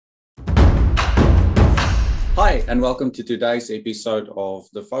Hi, and welcome to today's episode of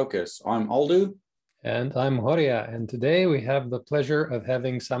The Focus. I'm Aldu. And I'm Horia, and today we have the pleasure of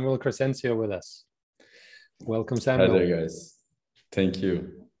having Samuel Cresce with us. Welcome, Samuel. Hi there, guys. Thank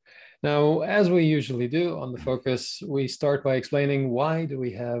you. Now, as we usually do on The Focus, we start by explaining why do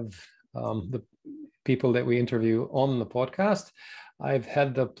we have the people that we interview on the podcast. I've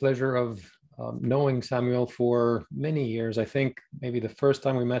had the pleasure of knowing Samuel for many years. I think maybe the first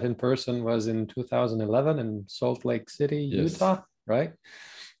time we met in person was in 2011 in Salt Lake City, Yes. Utah, right?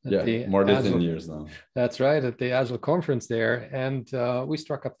 More than 10 years now. That's right, at the Agile conference there. And we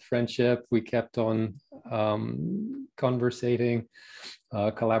struck up friendship. We kept on conversating,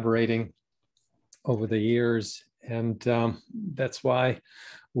 collaborating over the years. And that's why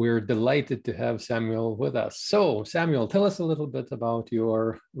we're delighted to have Samuel with us. So, Samuel, tell us a little bit about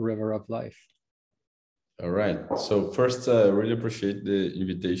your river of life. All right. So first, I really appreciate the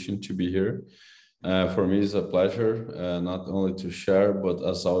invitation to be here. For me, it's a pleasure, not only to share, but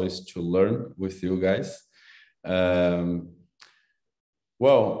as always, to learn with you guys.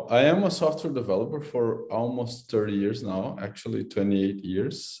 Well, I am a software developer for almost 30 years now, actually 28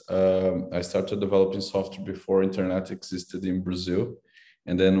 years. I started developing software before internet existed in Brazil,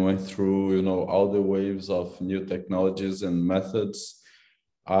 and then went through, all the waves of new technologies and methods.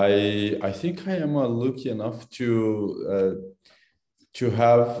 I think I am lucky enough to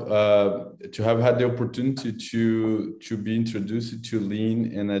have had the opportunity to be introduced to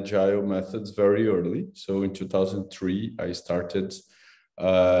lean and agile methods very early. So in 2003, I started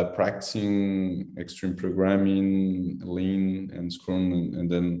practicing extreme programming, lean and Scrum, and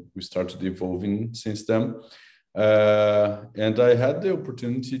then we started evolving since then. And I had the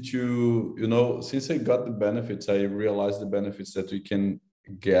opportunity to, since I got the benefits, I realized the benefits that we can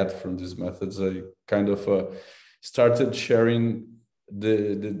get from these methods. I kind of started sharing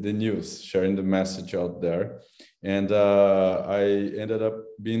the news, sharing the message out there. And I ended up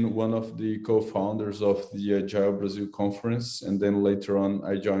being one of the co-founders of the Agile Brazil conference. And then later on,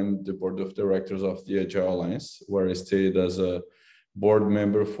 I joined the board of directors of the Agile Alliance, where I stayed as a board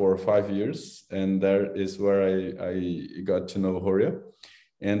member for 5 years. And there is where I got to know Horia.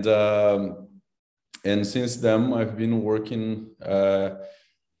 And since then, I've been working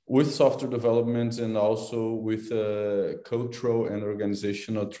with software development and also with cultural and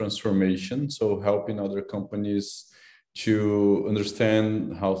organizational transformation. So helping other companies to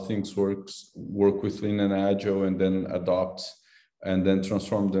understand how things work with Lean and Agile, and then adopt and then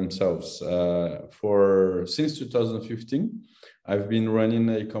transform themselves. Since 2015, I've been running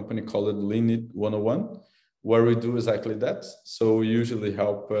a company called Lean It 101, where we do exactly that. So we usually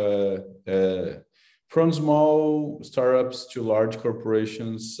help from small startups to large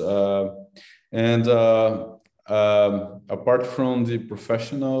corporations. And apart from the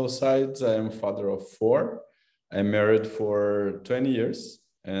professional side, I am a father of 4. I'm married for 20 years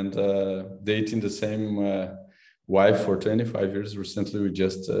and dating the same wife for 25 years. Recently, we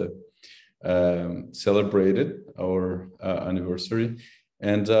just celebrated our anniversary.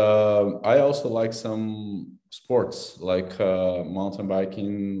 And I also like some sports like mountain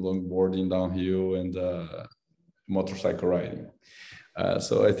biking, longboarding, downhill, and motorcycle riding.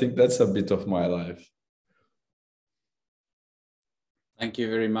 So I think that's a bit of my life. Thank you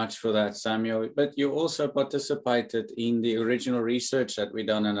very much for that, Samuel. But you also participated in the original research that we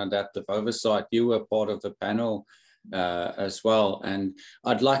done in Adaptive Oversight. You were part of the panel as well. And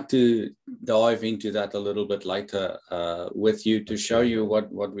I'd like to dive into that a little bit later with you to show you what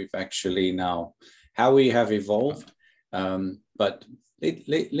we've actually now, how we have evolved. But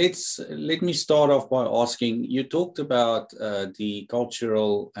let me start off by asking, you talked about the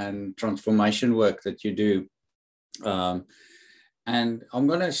cultural and transformation work that you do. And I'm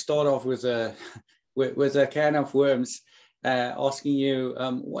going to start off with a can of worms, asking you,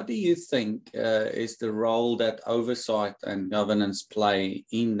 what do you think is the role that oversight and governance play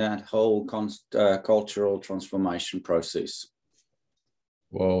in that whole cultural transformation process?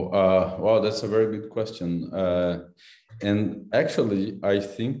 Well, that's a very good question. And actually, I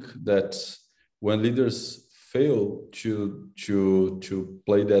think that when leaders fail to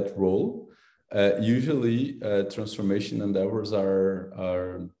play that role, usually transformation endeavors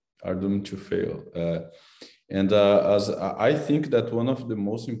are doomed to fail. As I think that one of the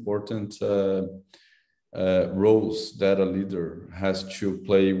most important roles that a leader has to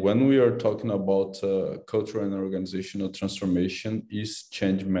play when we are talking about cultural and organizational transformation is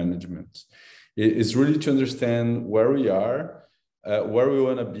change management. It's really to understand where we are, where we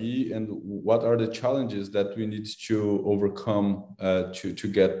want to be, and what are the challenges that we need to overcome to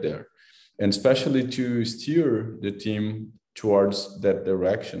get there, and especially to steer the team towards that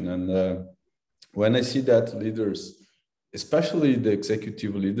direction. when I see that leaders, especially the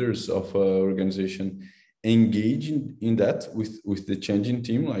executive leaders of an organization, engage in that with the changing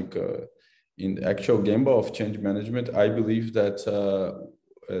team, like in the actual gemba of change management, I believe that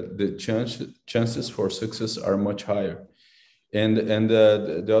the chances for success are much higher. And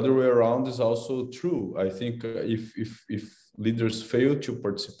the other way around is also true. I think if leaders fail to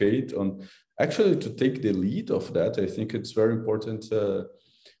participate on, actually to take the lead of that, I think it's very important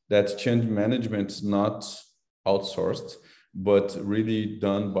that change management is not outsourced, but really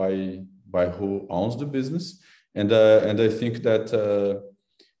done by who owns the business. And I think that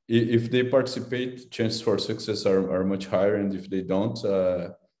if they participate, chances for success are much higher. And if they don't,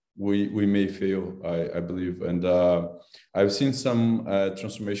 we may fail, I believe. And I've seen some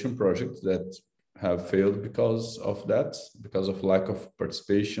transformation projects that have failed because of that, because of lack of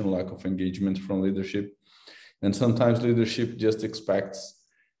participation, lack of engagement from leadership. And sometimes leadership just expect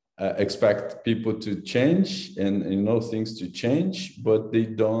people to change and things to change, but they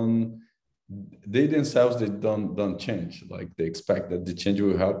themselves don't change. Like they expect that the change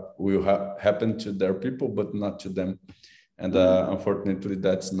will happen to their people, but not to them. And unfortunately,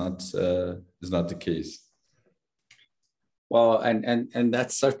 that's not is not the case. Well, and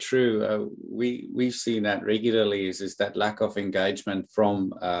that's so true. We've seen that regularly. Is that lack of engagement from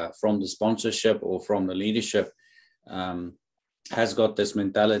the sponsorship or from the leadership has got this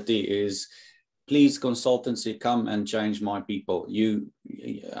mentality: is please consultancy, come and change my people.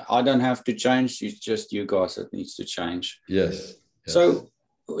 I don't have to change. It's just you guys that needs to change. Yes. So,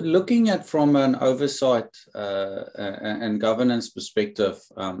 looking at from an oversight and governance perspective,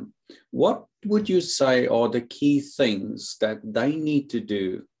 what would you say are the key things that they need to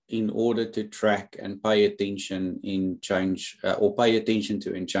do in order to track and pay attention in change or pay attention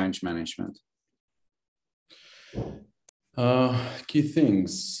to in change management? Key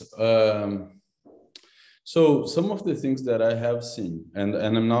things. So some of the things that I have seen, and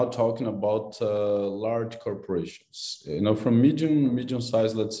I'm now talking about large corporations, from medium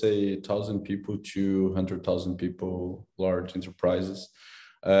size, let's say 1,000 people to 100,000 people, large enterprises.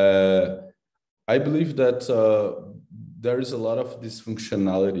 I believe that there is a lot of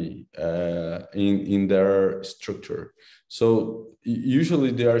dysfunctionality in their structure. So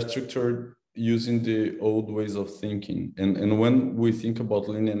usually they are structured using the old ways of thinking. And when we think about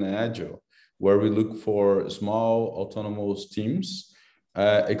lean and agile, where we look for small autonomous teams,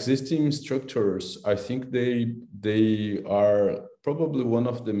 existing structures, I think they are probably one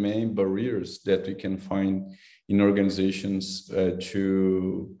of the main barriers that we can find in organizations that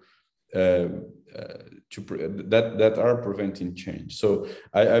are preventing change. So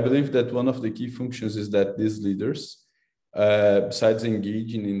I believe that one of the key functions is that these leaders, besides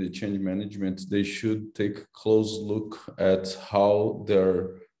engaging in the change management, they should take a close look at how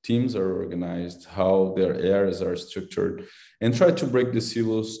their teams are organized, how their areas are structured, and try to break the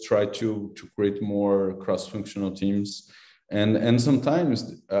silos, try to create more cross-functional teams. And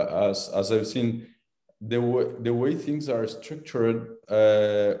sometimes, as I've seen, the way things are structured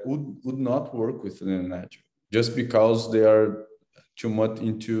would not work within an agile, just because they are too much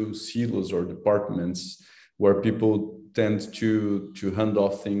into silos or departments where people tend to hand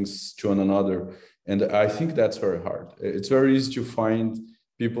off things to one another. And I think that's very hard. It's very easy to find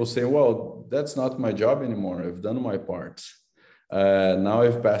people say, well, that's not my job anymore. I've done my part. Now I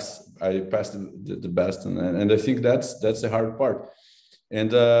passed the best. And I think that's the hard part.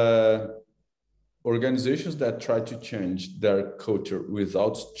 And organizations that try to change their culture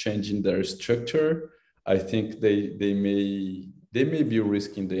without changing their structure, I think they may be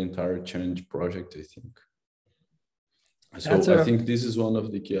risking the entire change project, I think. So I think this is one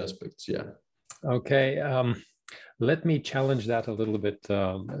of the key aspects. Yeah. Okay. Let me challenge that a little bit,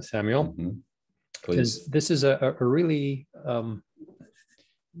 Samuel, because this is a really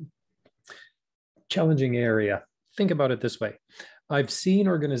challenging area. Think about it this way. I've seen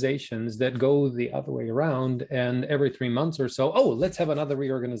organizations that go the other way around, and every 3 months or so, let's have another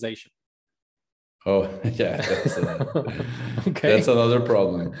reorganization. Oh, yeah. Okay. That's another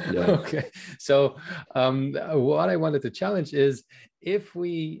problem. Yeah. Okay. So what I wanted to challenge is, if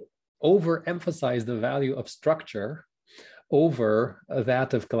we overemphasize the value of structure over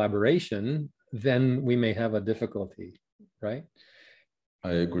that of collaboration, then we may have a difficulty, right?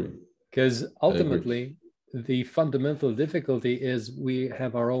 I agree. Because ultimately, the fundamental difficulty is we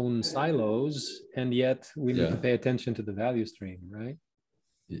have our own silos, and yet we need to pay attention to the value stream, right?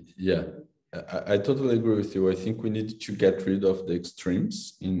 Yeah, I totally agree with you. I think we need to get rid of the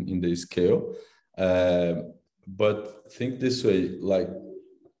extremes in the scale. But think this way, like,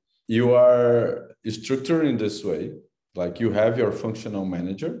 you are structured in this way, like you have your functional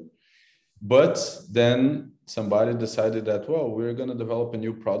manager, But then somebody decided that, well, we're going to develop a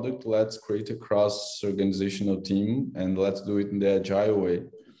new product. Let's create a cross-organizational team and let's do it in the agile way.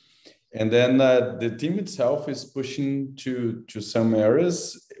 And then the team itself is pushing to some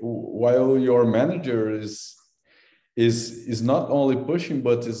areas, while your manager is not only pushing,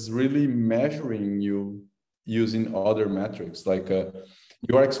 but is really measuring you using other metrics. Like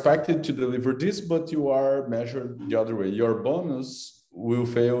you are expected to deliver this, but you are measured the other way. Your bonus will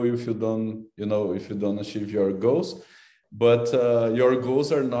fail if you don't, if you don't achieve your goals. But your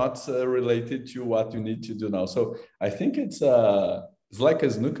goals are not related to what you need to do now. So I think it's like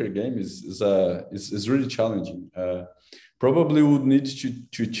a snooker game. Is really challenging. Probably would need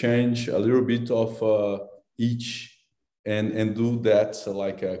to change a little bit of each and do that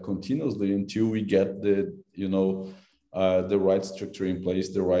continuously until we get the right structure in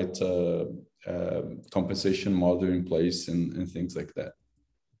place, the right compensation model in place, and things like that.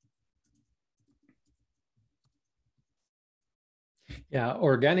 Yeah,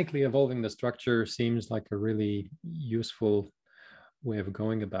 organically evolving the structure seems like a really useful way of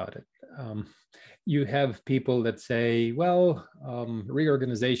going about it. You have people that say, well,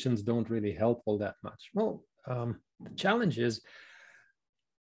 reorganizations don't really help all that much. Well, the challenge is,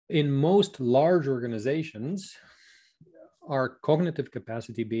 in most large organizations, our cognitive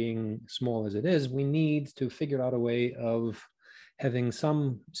capacity being small as it is, we need to figure out a way of having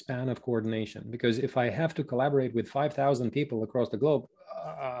some span of coordination. Because if I have to collaborate with 5,000 people across the globe,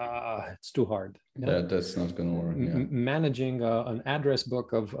 it's too hard. Yeah, that's not going to work. Yeah. Managing an address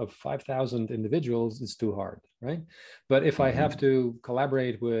book of 5,000 individuals is too hard, right? But if I have to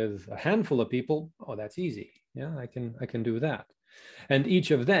collaborate with a handful of people, oh, that's easy. Yeah, I can do that. And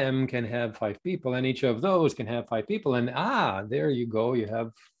each of them can have 5 people, and each of those can have 5 people. And there you go, you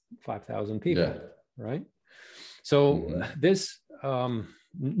have 5,000 people, right? So this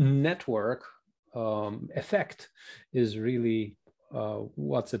network effect is really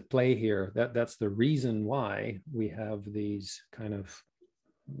what's at play here. That's the reason why we have these kind of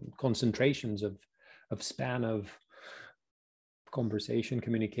concentrations of span of conversation,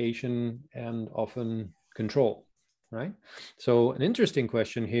 communication, and often control, right? So an interesting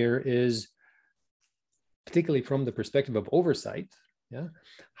question here is, particularly from the perspective of oversight,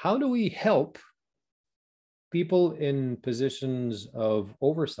 how do we help people in positions of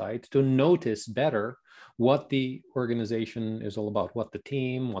oversight to notice better what the organization is all about, what the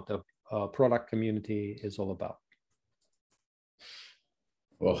team, what the product community is all about?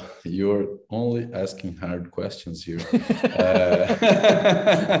 Well, you're only asking hard questions here.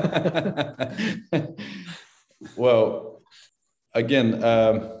 Well, again,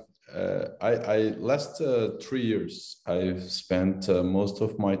 I last 3 years, I've spent most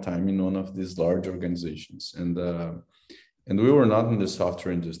of my time in one of these large organizations, and we were not in the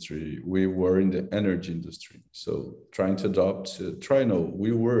software industry. We were in the energy industry. So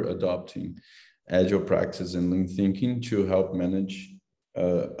we were adopting agile practices and lean thinking to help manage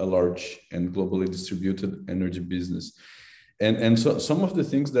a large and globally distributed energy business. And so some of the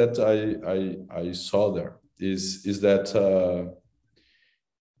things that I saw there is that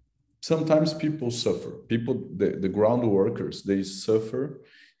sometimes people suffer. The ground workers, they suffer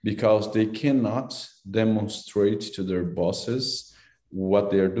because they cannot demonstrate to their bosses what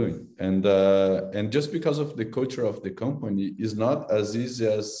they are doing. And just because of the culture of the company is not as easy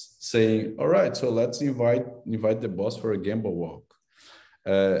as saying, all right, so let's invite the boss for a gamba walk.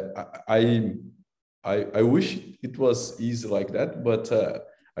 I wish it was easy like that, but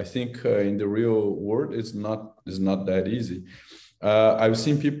I think in the real world, it's not that easy. I've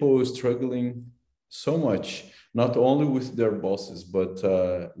seen people struggling so much, not only with their bosses, but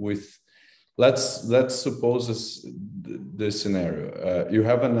with, let's suppose this scenario. You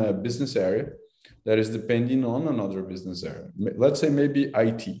have a business area that is depending on another business area. Let's say maybe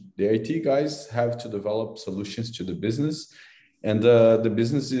IT. The IT guys have to develop solutions to the business, and the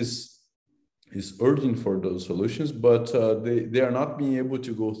business is urging for those solutions, but they are not being able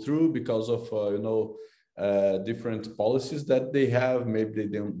to go through because of different policies that they have. Maybe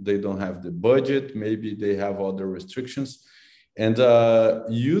they don't have the budget, maybe they have other restrictions, and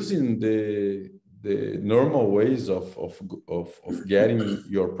using the normal ways of getting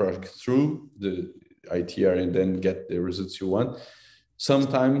your project through the ITR and then get the results you want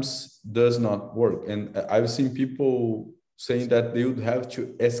sometimes does not work. And I've seen people saying that they would have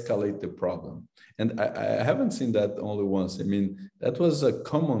to escalate the problem, and I haven't seen that only once. I mean, that was a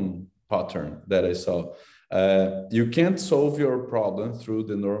common pattern that I saw. You can't solve your problem through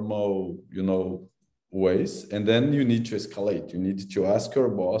the normal, ways, and then you need to escalate. You need to ask your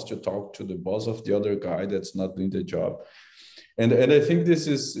boss to talk to the boss of the other guy that's not doing the job. And I think this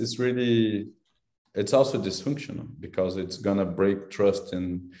is really, it's also dysfunctional because it's gonna break trust and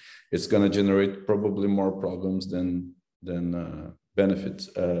it's gonna generate probably more problems than benefits.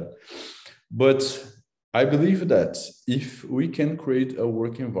 But I believe that if we can create a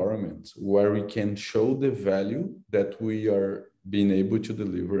work environment where we can show the value that we are being able to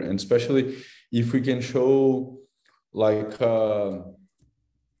deliver, and especially if we can show like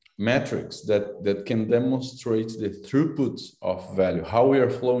metrics that can demonstrate the throughput of value, how we are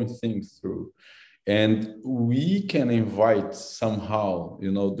flowing things through, and we can invite somehow,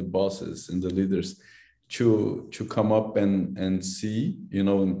 you know, the bosses and the leaders to come up and see, you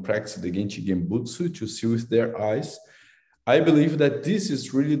know, and practice the Genchi Genbutsu, to see with their eyes. I believe that this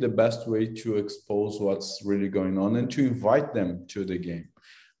is really the best way to expose what's really going on and to invite them to the game.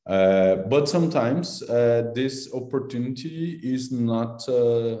 But sometimes this opportunity is not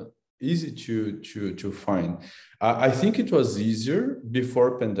easy to find. I think it was easier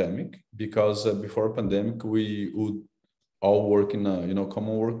before pandemic, because before pandemic we would all work in a, you know,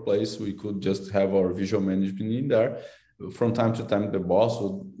 common workplace. We could just have our visual management in there. From time to time, the boss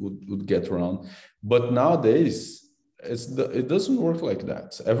would get around. But nowadays, it doesn't work like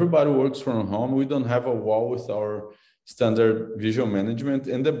that. Everybody works from home. We don't have a wall with our standard visual management,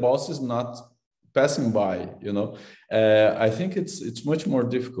 and the boss is not passing by, you know. I think it's much more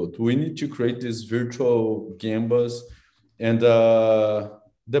difficult. We need to create these virtual gembas, and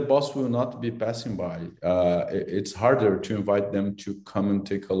the boss will not be passing by. It's harder to invite them to come and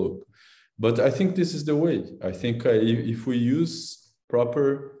take a look. But I think this is the way. I think if we use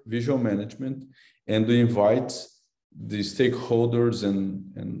proper visual management and we invite the stakeholders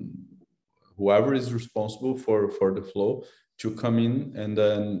and whoever is responsible for the flow to come in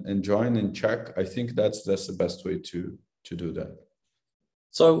and join and check, I think that's the best way to do that.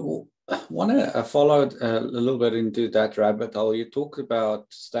 So I want to follow a little bit into that rabbit hole. You talked about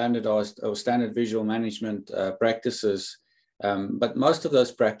standardized or standard visual management practices, but most of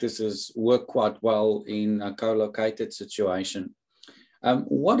those practices work quite well in a co-located situation.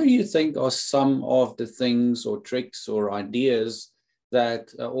 What do you think are some of the things or tricks or ideas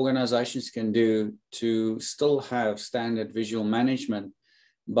that organizations can do to still have standard visual management,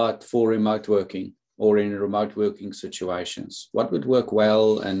 but for remote working or in remote working situations? What would work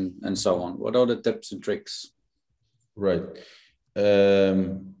well and so on? What are the tips and tricks? Right.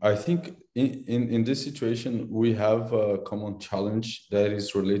 I think in this situation, we have a common challenge that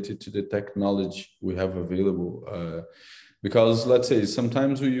is related to the technology we have available. Because let's say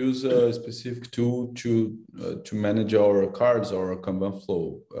sometimes we use a specific tool to manage our cards or a Kanban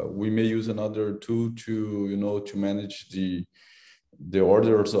flow. We may use another tool to manage the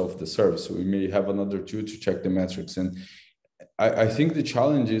orders of the service. We may have another tool to check the metrics. And I think the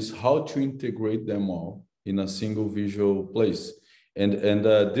challenge is how to integrate them all in a single visual place. And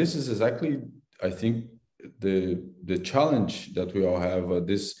this is exactly, I think, the challenge that we all have.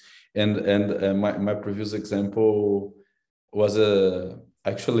 My previous example was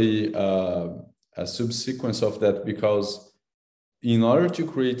actually a subsequence of that, because in order to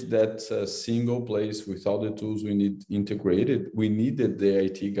create that single place with all the tools we need integrated, we needed the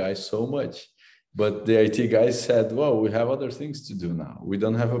IT guys so much. But the IT guys said, well, we have other things to do now. We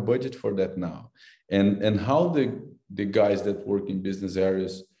don't have a budget for that now. And how the guys that work in business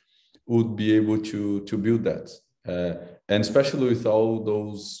areas would be able to build that. And especially with all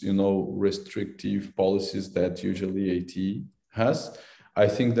those, restrictive policies that usually AT has, I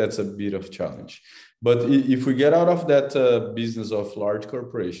think that's a bit of challenge. But if we get out of that business of large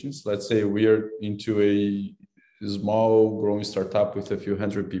corporations, let's say we are into a small growing startup with a few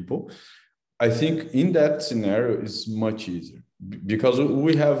hundred people, I think in that scenario is much easier because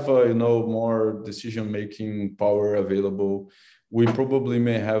we have, more decision-making power available. We probably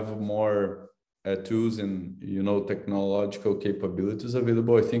may have more tools and technological capabilities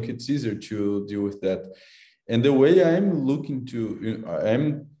available. I think it's easier to deal with that. And the way I'm looking to,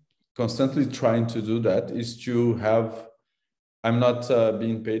 I'm constantly trying to do that is to have, I'm not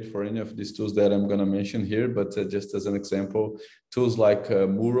being paid for any of these tools that I'm going to mention here, but just as an example, tools like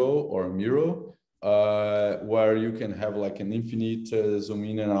Muro or Miro, where you can have like an infinite zoom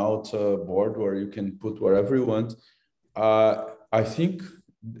in and out board where you can put wherever you want. I think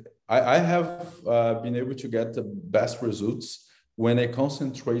I have been able to get the best results when I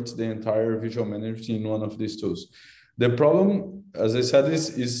concentrate the entire visual management in one of these tools. The problem, as I said,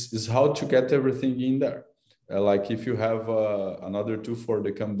 is how to get everything in there. Like if you have another tool for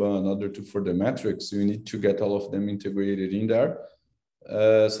the Kanban, another tool for the metrics, you need to get all of them integrated in there.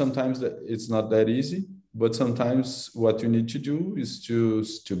 Sometimes it's not that easy, but sometimes what you need to do is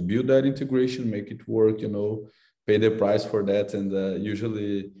to build that integration, make it work, pay the price for that, and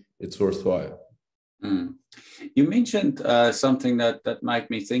usually it's worthwhile. Mm. You mentioned something that made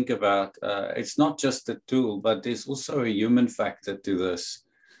me think about. It's not just a tool, but there's also a human factor to this,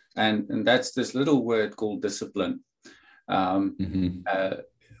 and that's this little word called discipline. I've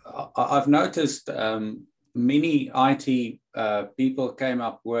noticed many IT people came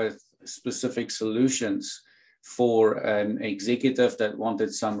up with specific solutions for an executive that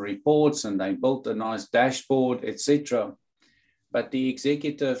wanted some reports, and they built a nice dashboard, etc. But the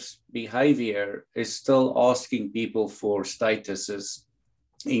executive's behavior is still asking people for statuses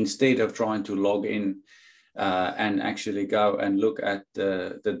instead of trying to log in and actually go and look at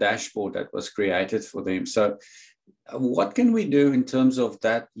the dashboard that was created for them. So what can we do in terms of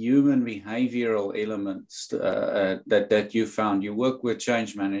that human behavioral elements that you found? You work with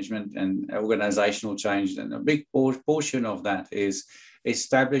change management and organizational change, and a big portion of that is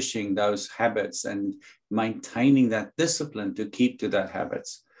establishing those habits and maintaining that discipline to keep to that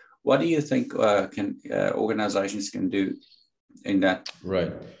habits. What do you think organizations can do in that?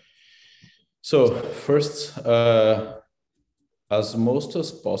 Right. So first, as most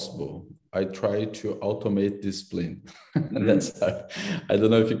as possible, I try to automate discipline. And that's, I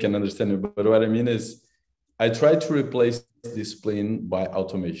don't know if you can understand it, but what I mean is I try to replace discipline by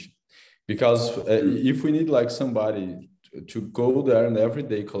automation. Because if we need like somebody to go there and every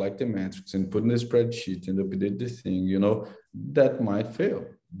day collect the metrics and put in the spreadsheet and update the thing, you know, that might fail.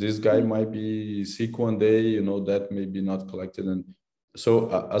 This guy might be sick one day, you know, that may be not collected. And so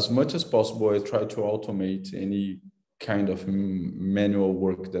as much as possible, I try to automate any kind of manual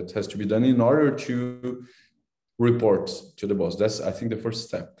work that has to be done in order to report to the boss. That's, I think, the first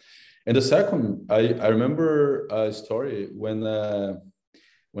step. And the second, I remember a story when the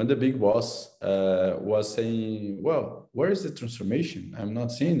big boss was saying, well, where is the transformation? I'm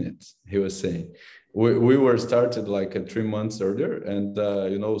not seeing it. He was saying, we were started like 3 months earlier, and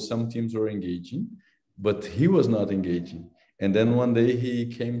you know, some teams were engaging, but he was not engaging. And then one day he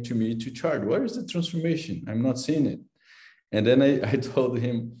came to me to chart, where is the transformation? I'm not seeing it. And then I told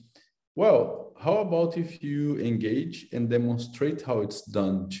him, well, how about if you engage and demonstrate how it's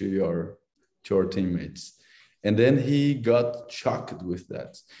done to your teammates? And then he got shocked with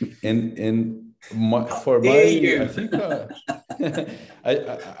that. And I think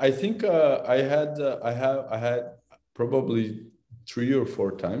I think I had probably 3 or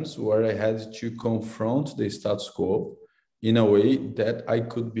 4 times where I had to confront the status quo in a way that I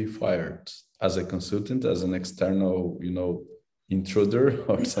could be fired as a consultant, as an external, you know, intruder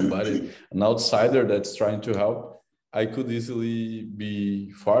or somebody, an outsider that's trying to help. I could easily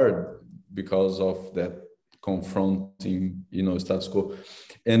be fired because of that confronting, you know, status quo.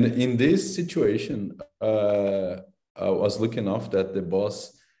 And in this situation, I was lucky enough that the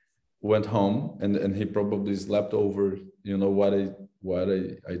boss went home and he probably slept over, you know, what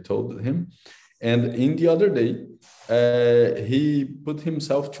I told him. And in the other day, he put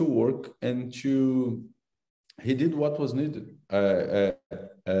himself to work and he did what was needed.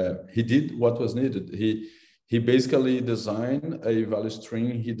 He did what was needed. He basically designed a value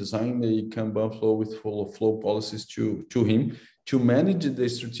stream. He designed a Kanban flow with flow policies to him to manage the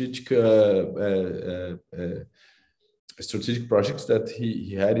strategic projects that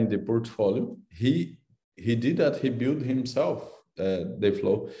he had in the portfolio. He did that. He built himself the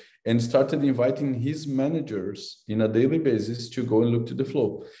flow and started inviting his managers in a daily basis to go and look to the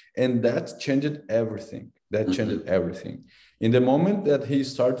flow. And that changed everything. That changed everything. In the moment that he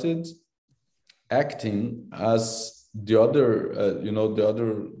started acting as the other, you know,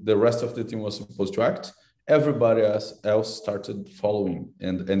 the rest of the team was supposed to act, everybody else started following.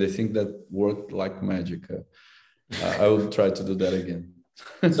 And I think that worked like magic. I will try to do that again.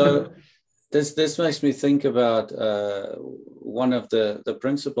 So this makes me think about one of the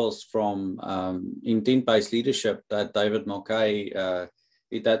principles from intent-based leadership that David Mulcahy,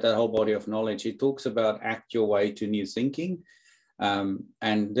 that whole body of knowledge. He talks about act your way to new thinking.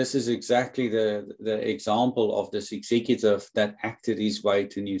 And this is exactly the example of this executive that acted his way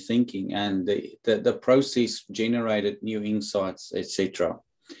to new thinking, and the process generated new insights, etc.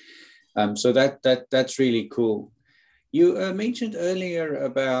 So that's really cool. You mentioned earlier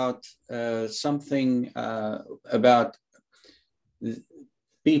about something about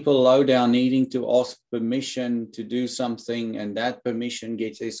people low down needing to ask permission to do something, and that permission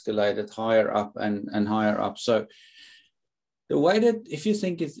gets escalated higher up and higher up. So the way that, if you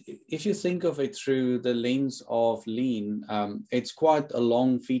think of it through the lens of lean, it's quite a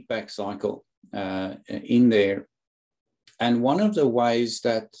long feedback cycle in there. And one of the ways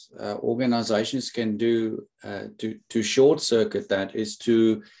that organizations can do to short circuit that is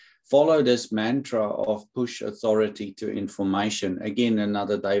to follow this mantra of push authority to information. Again,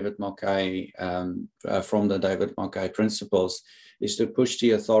 another David Marquet, from the David Marquet principles, is to push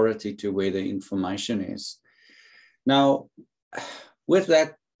the authority to where the information is. Now, with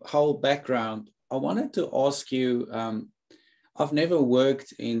that whole background, I wanted to ask you, I've never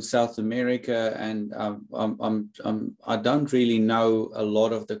worked in South America, and I don't really know a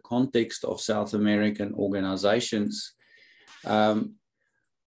lot of the context of South American organizations.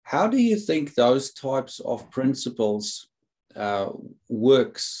 How do you think those types of principles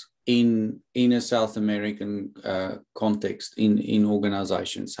works in a South American context in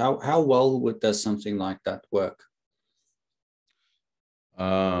organizations? How well does something like that work?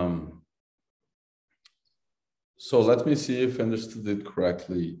 So let me see if I understood it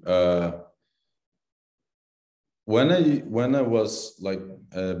correctly. When I was like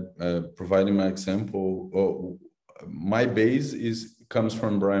providing my example, my base comes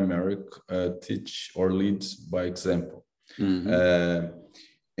from Brian Merrick, teach or lead by example. Mm-hmm.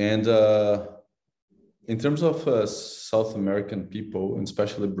 And in terms of South American people, and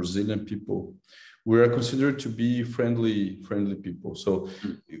especially Brazilian people, we are considered to be friendly people. So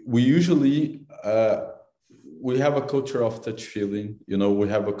we usually we have a culture of touch feeling. You know, we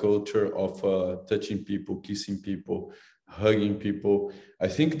have a culture of touching people, kissing people, hugging people. I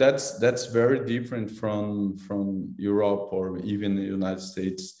think that's very different from Europe or even the United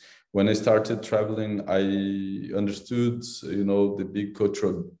States. When I started traveling, I understood, you know, the big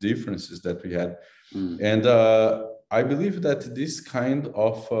cultural differences that we had. And I believe that this kind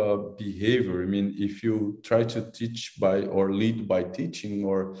of behavior, I mean, if you try to teach by or lead by teaching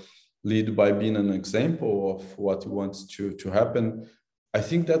or lead by being an example of what you want to happen, I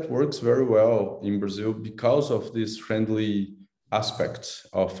think that works very well in Brazil because of this friendly aspect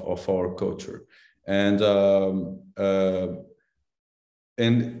of our culture. And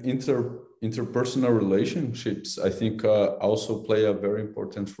interpersonal relationships, I think, also play a very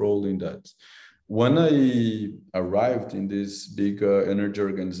important role in that. When I arrived in this big energy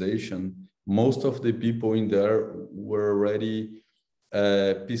organization, most of the people in there were already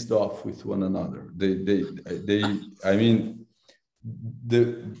pissed off with one another. I mean,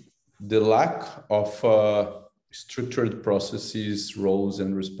 the lack of structured processes, roles,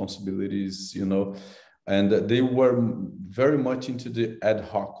 and responsibilities, you know, and they were very much into the ad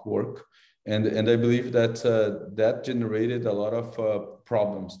hoc work, and I believe that that generated a lot of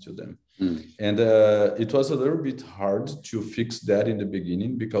problems to them. And it was a little bit hard to fix that in the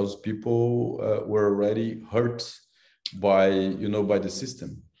beginning because people were already hurt by, you know, by the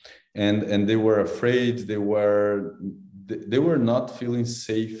system, and they were afraid. They were not feeling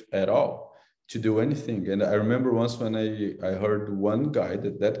safe at all to do anything. And I remember once when I heard one guy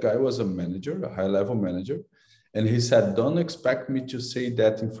that guy was a manager, a high-level manager, and he said, "Don't expect me to say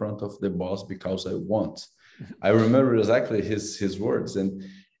that in front of the boss because I won't." I remember exactly his words.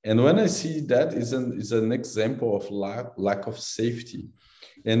 And when I see that is an example of lack of safety.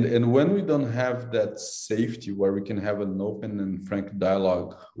 And when we don't have that safety where we can have an open and frank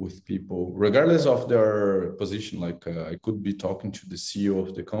dialogue with people, regardless of their position, like I could be talking to the CEO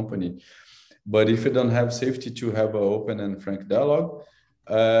of the company, but if you don't have safety to have an open and frank dialogue,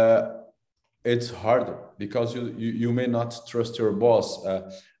 it's harder because you may not trust your boss.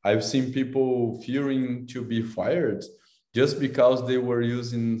 I've seen people fearing to be fired just because they were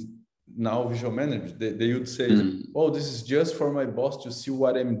using now visual managers. They would say, "Oh, this is just for my boss to see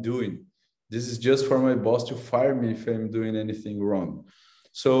what I'm doing. This is just for my boss to fire me if I'm doing anything wrong."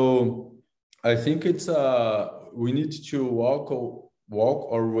 So I think it's we need to walk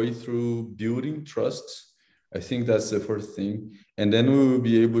our way through building trust. I think that's the first thing, and then we will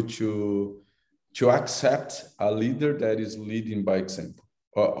be able to accept a leader that is leading by example.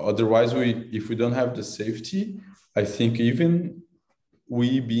 Otherwise, if we don't have the safety, I think even we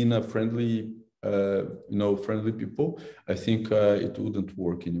being a friendly, friendly people, I think it wouldn't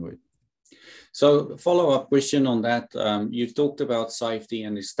work anyway. So follow-up question on that. You talked about safety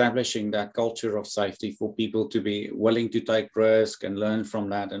and establishing that culture of safety for people to be willing to take risk and learn from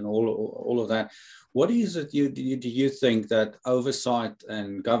that and all of that. What is it do you think that oversight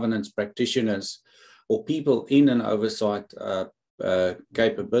and governance practitioners or people in an oversight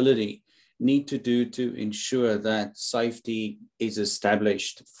capability need to do to ensure that safety is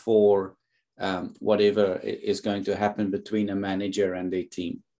established for whatever is going to happen between a manager and their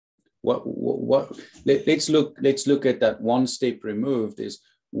team? Let's look at that one step removed. Is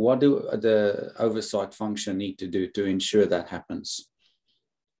what do the oversight function need to do to ensure that happens?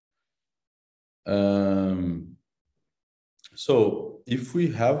 So if we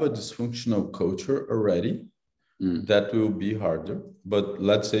have a dysfunctional culture already, that will be harder. But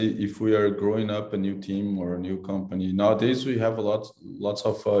let's say if we are growing up a new team or a new company, nowadays we have lots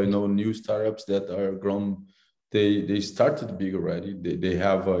of new startups that are grown. They started big already. They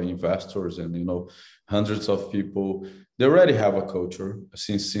have investors and hundreds of people. They already have a culture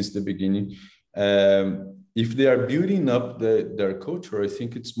since the beginning. If they are building up their culture, I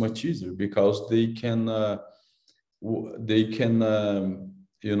think it's much easier because they can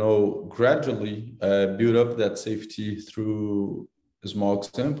gradually build up that safety through small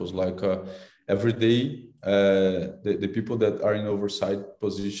examples. Like every day, the people that are in oversight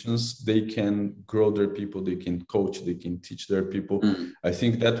positions, they can grow their people, they can coach, they can teach their people. I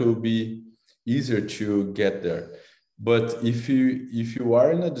think that will be easier to get there. But if you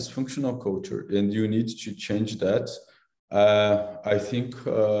are in a dysfunctional culture and you need to change that, I think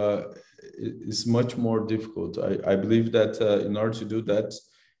it's much more difficult. I believe that in order to do that,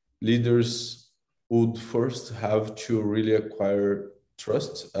 leaders would first have to really acquire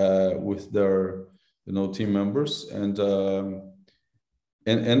trust with their team members, and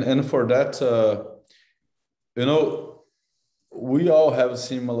for that we all have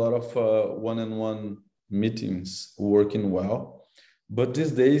seen a lot of one-on-one meetings working well, but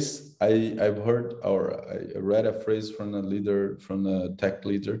these days I've heard or I read a phrase from a leader, from a tech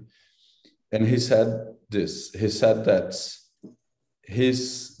leader, and he said that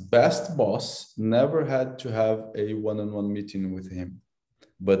his best boss never had to have a one-on-one meeting with him,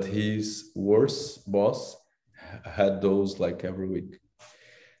 but his worst boss had those like every week.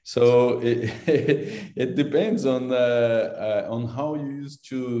 So it depends on how you used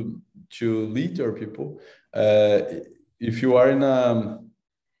to lead your people. If you are in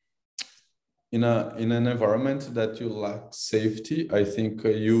an environment that you lack safety, I think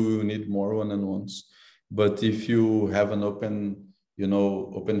you need more one-on-ones. But if you have an open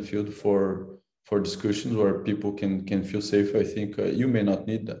field for discussions where people can feel safe, I think you may not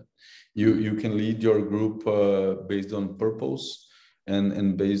need that. You can lead your group based on purpose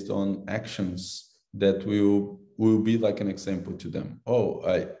and based on actions that will be like an example to them. Oh,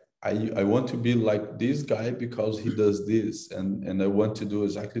 I want to be like this guy because he does this, and I want to do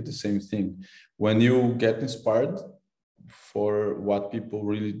exactly the same thing. When you get inspired for what people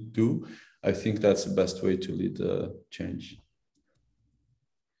really do, I think that's the best way to lead change.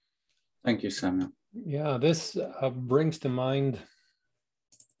 Thank you, Samuel. Yeah, this brings to mind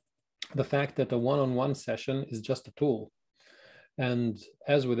the fact that the one-on-one session is just a tool. And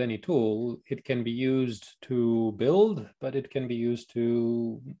as with any tool, it can be used to build, but it can be used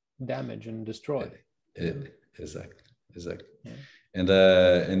to damage and destroy. Exactly. Yeah. And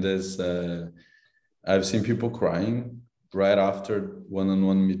there's I've seen people crying right after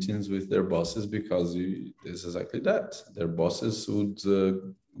one-on-one meetings with their bosses because it's exactly that. Their bosses would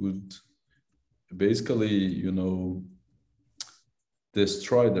basically,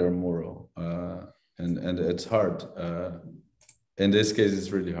 destroy their moral, and it's hard. In this case,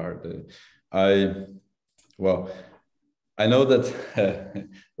 it's really hard. I know that.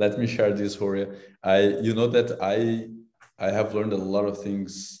 Let me share this for you. That I have learned a lot of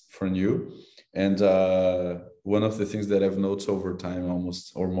things from you, and one of the things that I've noticed over time,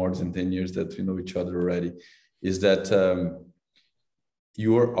 almost or more than 10 years that we know each other already, is that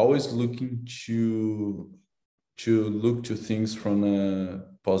you are always looking to look to things from a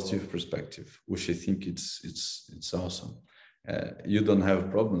positive perspective, which I think it's awesome. You don't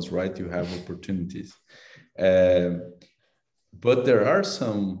have problems, right? You have opportunities. But there are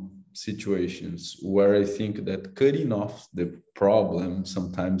some situations where I think that cutting off the problem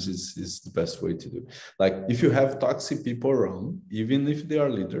sometimes is the best way to do. Like if you have toxic people around, even if they are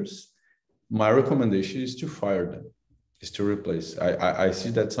leaders, my recommendation is to fire them, is to replace. I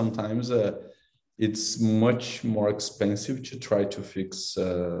see that sometimes it's much more expensive to try to fix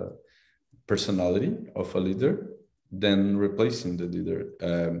personality of a leader than replacing the leader.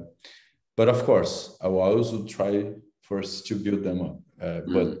 But of course, I will always try first to build them up.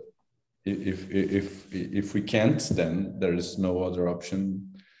 But if we can't, then there is no other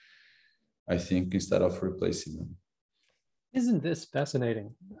option, I think, instead of replacing them. Isn't this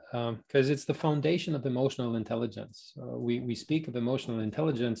fascinating? Because it's the foundation of emotional intelligence. We speak of emotional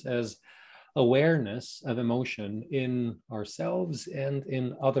intelligence as awareness of emotion in ourselves and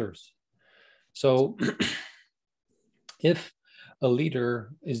in others. So if a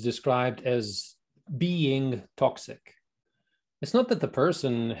leader is described as being toxic, it's not that the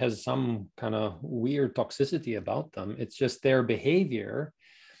person has some kind of weird toxicity about them. It's just their behavior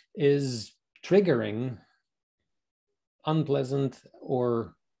is triggering unpleasant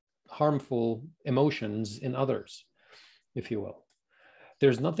or harmful emotions in others, if you will.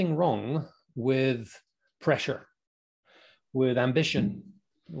 There's nothing wrong with pressure. with ambition,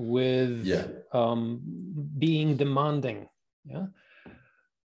 with being demanding. Yeah.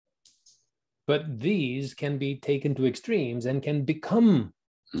 But these can be taken to extremes and can become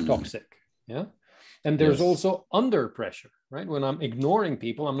toxic. Yeah. And there's also under pressure, right? When I'm ignoring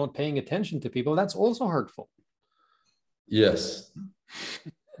people, I'm not paying attention to people, that's also hurtful. Yes.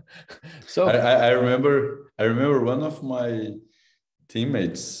 So I remember one of my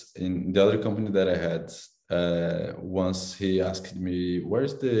teammates in the other company that I had, once he asked me,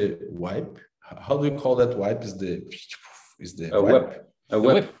 where's the wipe? How do you call that wipe? Is the a wipe? whip. A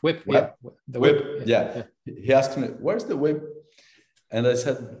whip. Whip. The whip. Yeah. He asked me, where's the whip? And I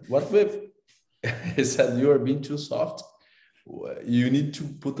said, what whip? He said, you are being too soft. You need to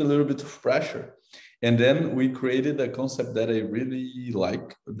put a little bit of pressure. And then we created a concept that I really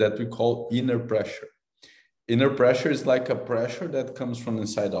like that we call inner pressure. Inner pressure is like a pressure that comes from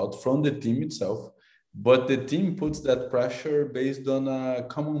inside out, from the team itself. But the team puts that pressure based on a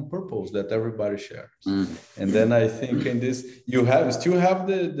common purpose that everybody shares. And then I think in this, you still have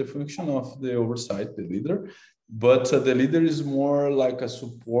the function of the oversight, the leader, but the leader is more like a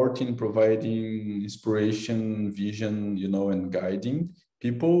support in providing inspiration, vision, and guiding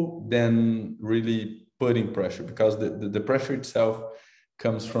people than really putting pressure, because the pressure itself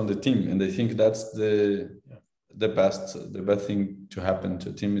comes from the team. And I think that's the best thing to happen to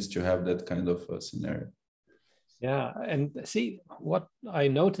a team is to have that kind of scenario. Yeah. And see, what I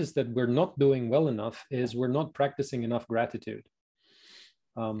noticed that we're not doing well enough is we're not practicing enough gratitude.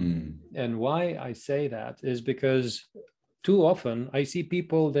 And why I say that is because too often I see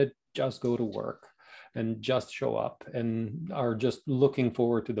people that just go to work and just show up and are just looking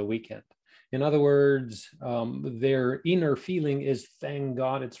forward to the weekend. In other words, their inner feeling is, thank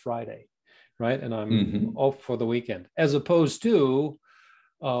God it's Friday, right? And I'm off for the weekend, as opposed to,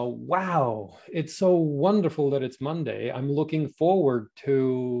 wow, it's so wonderful that it's Monday. I'm looking forward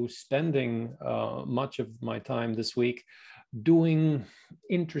to spending much of my time this week doing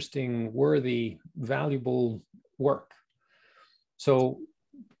interesting, worthy, valuable work. So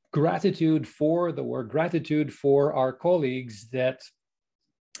gratitude for the work, gratitude for our colleagues that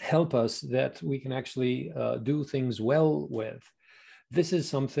help us, that we can actually do things well with. This is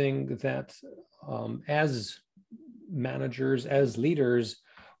something that as managers, as leaders,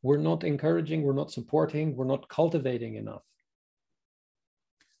 we're not encouraging, we're not supporting, we're not cultivating enough.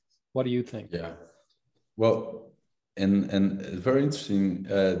 What do you think? Yeah. Well, and very interesting.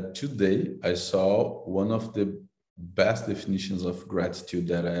 Today, I saw one of the best definitions of gratitude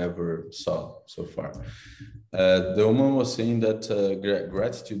that I ever saw so far. The woman was saying that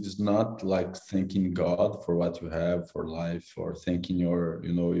gratitude is not like thanking God for what you have, for life, or thanking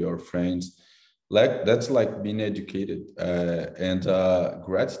your friends. Like that's like being educated. And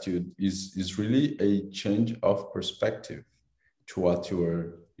gratitude is really a change of perspective to what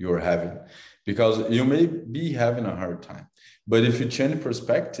you're having, because you may be having a hard time, but if you change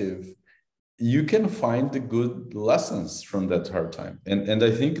perspective, you can find the good lessons from that hard time. And I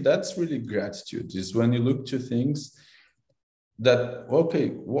think that's really gratitude, is when you look to things that, okay,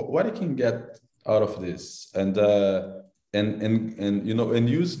 what I can get out of this, and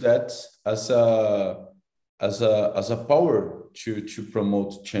use that as a power to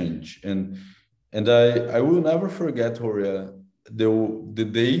promote change. And I will never forget, Horia, the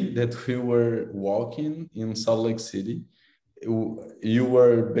day that we were walking in Salt Lake City. You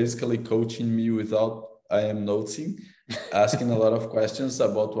were basically coaching me without I am noticing, asking a lot of questions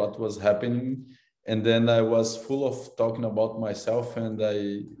about what was happening. And then I was full of talking about myself, and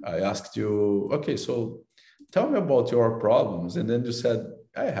I asked you, okay, so tell me about your problems. And then you said,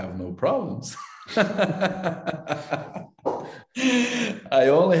 I have no problems. I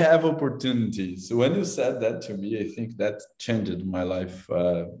only have opportunities. So when you said that to me, I think that changed my life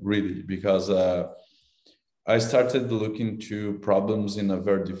really, because I started looking to problems in a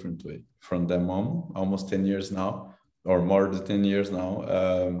very different way from then on, almost 10 years now, or more than 10 years now.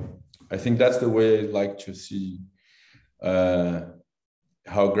 I think that's the way I like to see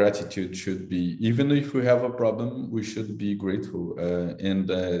how gratitude should be. Even if we have a problem, we should be grateful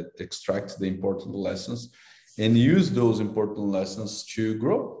and extract the important lessons and use those important lessons to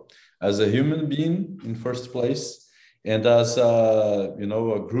grow as a human being in first place, and as a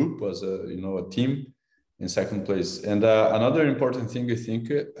group, as a team in second place. And another important thing I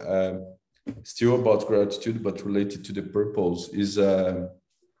think, still about gratitude but related to the purpose, is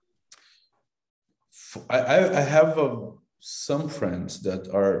I have some friends that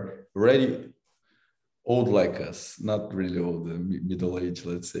are already old like us, not really old, middle age,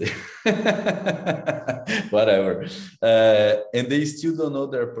 let's say, whatever, and they still don't know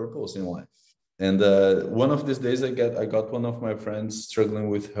their purpose in life. And one of these days, I got one of my friends struggling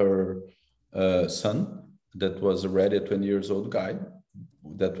with her son that was already a 20 years old guy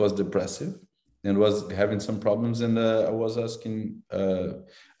that was depressive and was having some problems. And I was asking,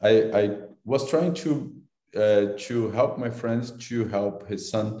 I was trying to help my friends to help his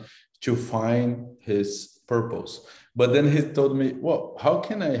son to find his purpose. But then he told me, well, how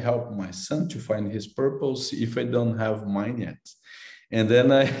can I help my son to find his purpose if I don't have mine yet? And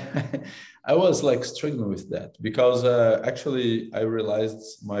then I was like struggling with that because actually I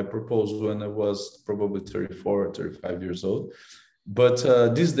realized my purpose when I was probably 34 or 35 years old. But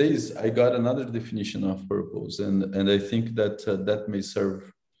these days I got another definition of purpose, and I think that that may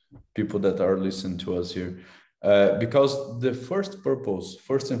serve people that are listening to us here. Because the first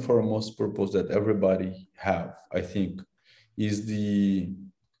and foremost purpose that everybody have, I think, is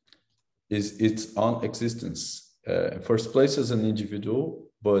its own existence. First place as an individual,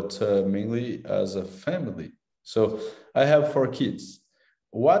 but mainly as a family. So I have 4 kids.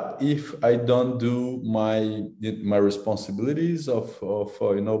 What if I don't do my responsibilities of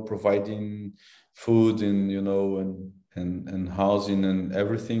providing food and and housing and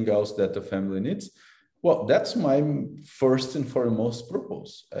everything else that the family needs? Well, that's my first and foremost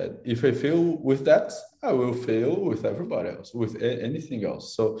purpose. If I fail with that, I will fail with everybody else, with anything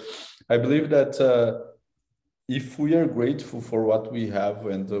else. So I believe that if we are grateful for what we have,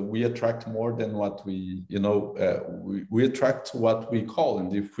 and we attract more than what we attract what we call.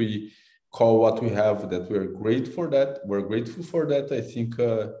 And if we call what we have that we're grateful for that, I think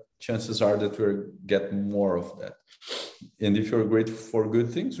chances are that we're get more of that. And if you're grateful for good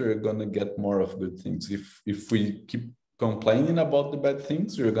things, we're gonna get more of good things. If we keep complaining about the bad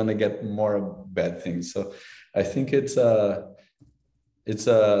things, we're gonna get more bad things. So I think it's a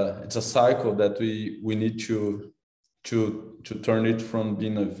cycle that we need to turn it from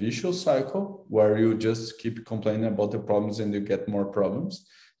being a vicious cycle where you just keep complaining about the problems and you get more problems,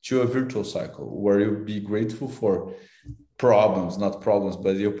 to a virtual cycle where you be grateful for problems, not problems,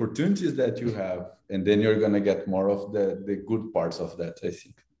 but the opportunities that you have, and then you're going to get more of the good parts of that, I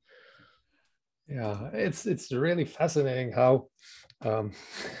think. Yeah, it's really fascinating how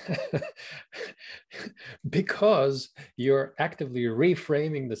because you're actively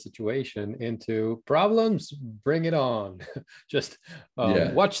reframing the situation into problems, bring it on. Just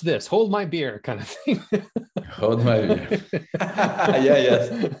watch this, hold my beer kind of thing. Hold my beer.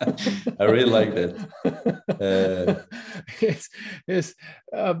 Yes. I really like that. It's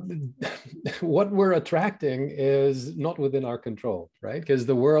what we're attracting is not within our control, right? Because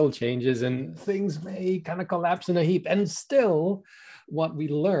the world changes and things may kind of collapse in a heap, and still what we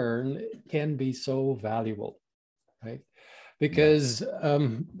learn can be so valuable, right? Because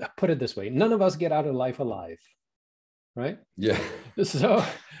put it this way, none of us get out of life alive, right? Yeah. So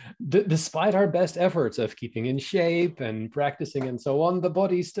despite our best efforts of keeping in shape and practicing and so on, the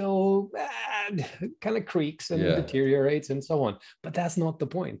body still kind of creaks and deteriorates and so on. But that's not the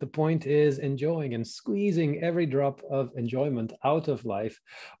point. The point is enjoying and squeezing every drop of enjoyment out of life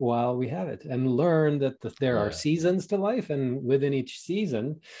while we have it, and learn that there are seasons to life, and within each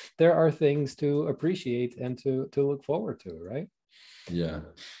season there are things to appreciate and to look forward to, right? Yeah.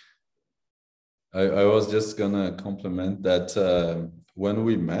 I was just gonna compliment that when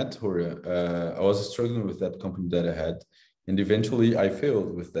we met, I was struggling with that company that I had, and eventually I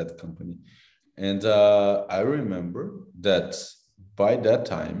failed with that company. And I remember that by that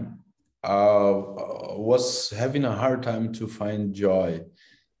time, I was having a hard time to find joy,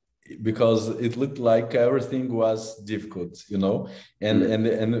 because it looked like everything was difficult, and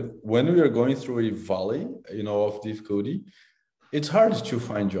when we are going through a valley, of difficulty, it's hard to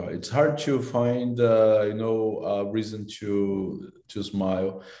find joy. It's hard to find, a reason to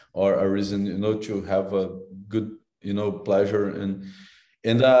smile, or a reason, to have a good, pleasure. And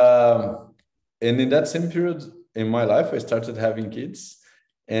in that same period in my life, I started having kids,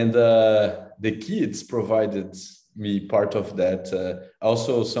 and the kids provided me part of that.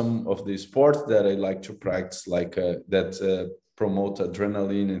 Also, some of the sports that I like to practice, like that promote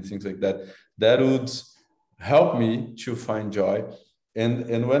adrenaline and things like that, that would help me to find joy.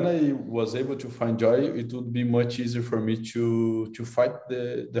 And when I was able to find joy, it would be much easier for me to fight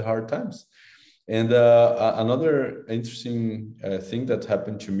the hard times. And another interesting thing that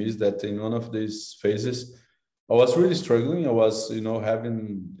happened to me is that in one of these phases, I was really struggling. I was,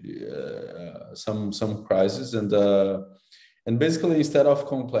 having some crisis, and basically, instead of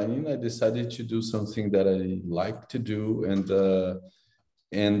complaining, I decided to do something that I like to do,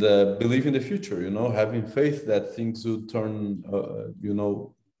 and believe in the future, having faith that things would turn,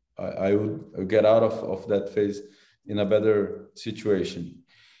 I would get out of that phase in a better situation.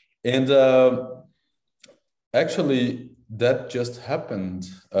 And actually, that just happened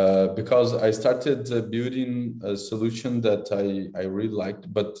because I started building a solution that I really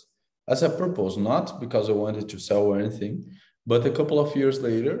liked, but as a purpose, not because I wanted to sell or anything. But a couple of years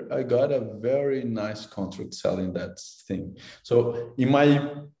later, I got a very nice contract selling that thing. So in my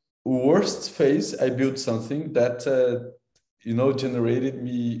worst phase, I built something that generated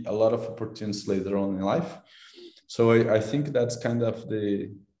me a lot of opportunities later on in life. So I think that's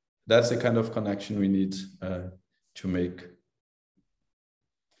the kind of connection we need to make.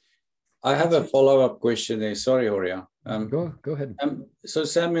 I have a follow-up question there. Sorry, Horia. Go ahead. So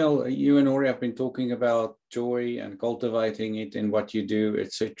Samuel, you and Horia have been talking about joy and cultivating it in what you do,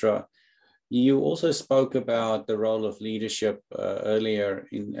 etc. You also spoke about the role of leadership earlier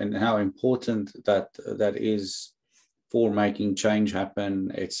and how important that is for making change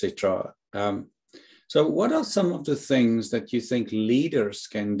happen, etc. So what are some of the things that you think leaders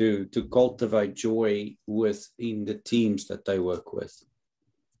can do to cultivate joy within the teams that they work with?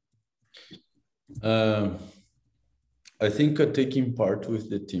 I think taking part with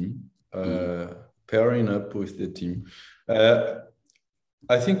the team, pairing up with the team.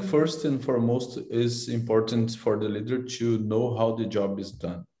 I think first and foremost is important for the leader to know how the job is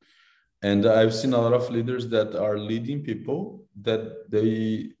done. And I've seen a lot of leaders that are leading people that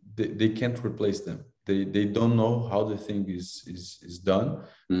they can't replace them. They don't know how the thing is done.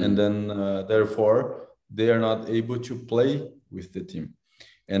 And then therefore they are not able to play with the team.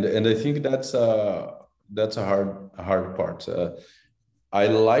 And I think that's a hard part. I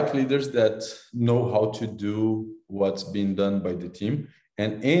like leaders that know how to do what's being done by the team,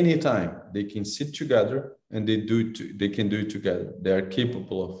 and anytime they can sit together and they can do it together. They are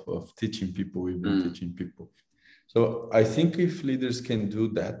capable of teaching people, even teaching people. So I think if leaders can do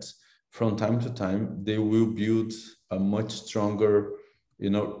that from time to time, they will build a much stronger,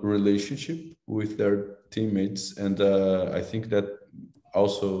 relationship with their teammates. And I think that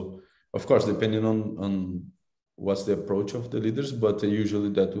also, of course, depending on what's the approach of the leaders, but usually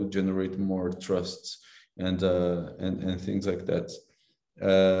that will generate more trust and things like that.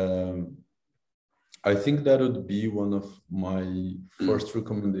 I think that would be one of my first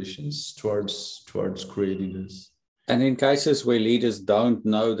recommendations towards creating this. And in cases where leaders don't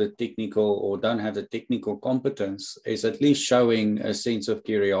know the technical or don't have the technical competence, is at least showing a sense of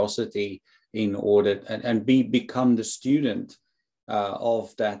curiosity in order and become the student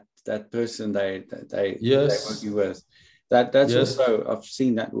of that person they working with. That's also, I've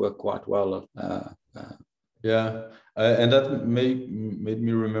seen that work quite well. And that made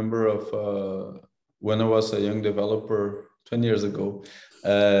me remember of when I was a young developer 20 years ago.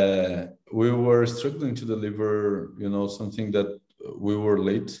 We were struggling to deliver, something that we were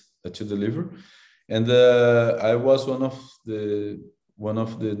late to deliver, and I was one of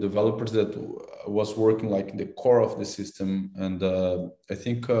the developers that was working like in the core of the system, and I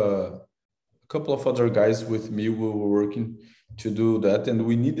think a couple of other guys with me we were working to do that, and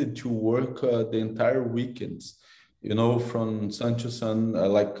we needed to work the entire weekends, from sun to sun,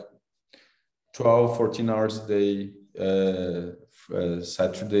 like 12, 14 hours a day,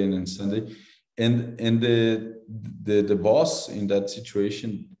 Saturday and Sunday, and the boss in that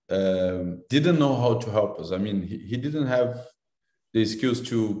situation didn't know how to help us. I mean, he didn't have the skills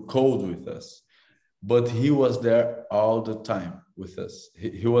to code with us, but he was there all the time with us.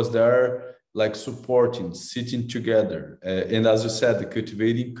 He was there like supporting, sitting together, and as you said,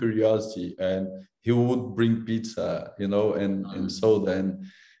 cultivating curiosity. And he would bring pizza, and soda, and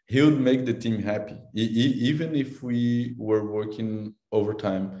he would make the team happy. Even if we were working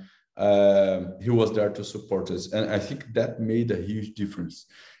overtime, he was there to support us. And I think that made a huge difference.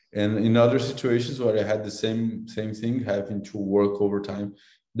 And in other situations where I had the same thing, having to work overtime,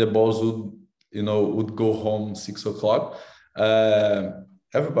 the boss would go home 6 o'clock.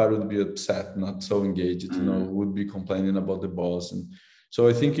 Everybody would be upset, not so engaged, would be complaining about the boss. And so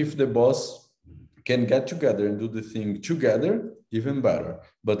I think if the boss can get together and do the thing together, even better.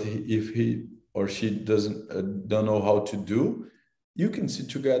 But if he or she don't know how to do, you can sit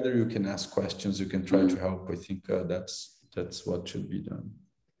together, you can ask questions, you can try to help. I think that's what should be done.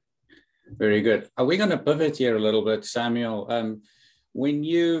 Very good. Are we going to pivot here a little bit, Samuel? When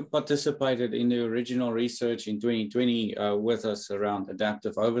you participated in the original research in 2020 with us around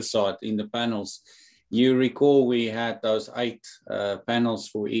adaptive oversight in the panels, you recall we had those 8 panels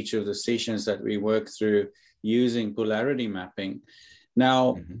for each of the sessions that we worked through using polarity mapping.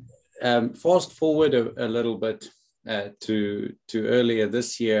 Now, fast forward a little bit to earlier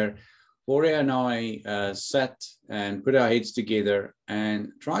this year, Horia and I sat and put our heads together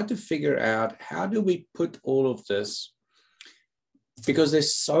and tried to figure out how do we put all of this because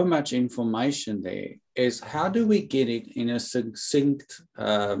there's so much information there, is how do we get it in a succinct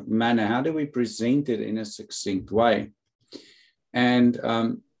manner? How do we present it in a succinct way? And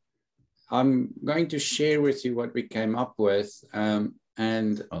I'm going to share with you what we came up with.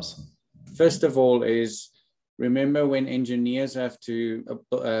 And awesome. First of all is, remember when engineers have to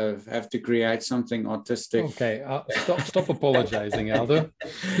create something artistic. Okay, stop apologizing, Aldo.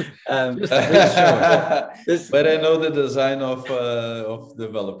 Just a bit short. But I know the design of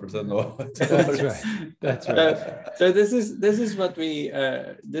developers. I know. That's right. That's right. So this is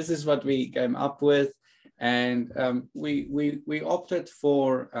what we came up with, and we opted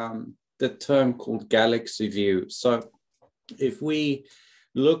for the term called galaxy view. So if we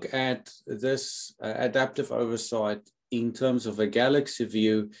look at this adaptive oversight in terms of a galaxy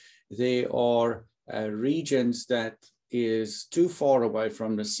view, there are regions that is too far away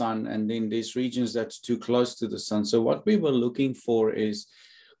from the sun, and then there's regions that's too close to the sun. So what we were looking for is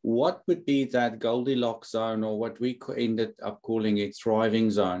what would be that Goldilocks zone, or what we ended up calling a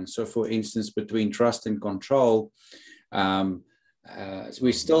thriving zone. So for instance, between trust and control,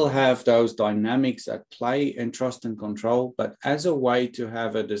 we still have those dynamics at play in trust and control, but as a way to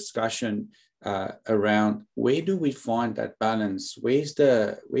have a discussion around where do we find that balance? Where's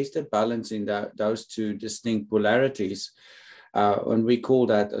the balance in those two distinct polarities? And we call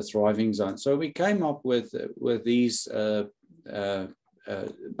that a thriving zone. So we came up with these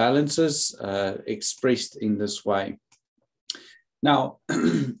balances expressed in this way. Now,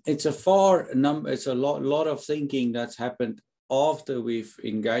 it's a lot of thinking that's happened after we've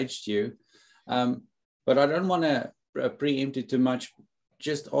engaged you, but I don't want to preempt it too much.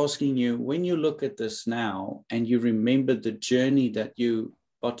 Just asking you, when you look at this now and you remember the journey that you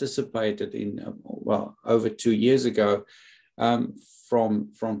participated in, well, over 2 years ago,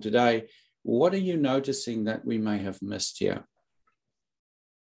 from today, what are you noticing that we may have missed here?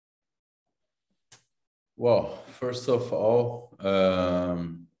 Well, first of all,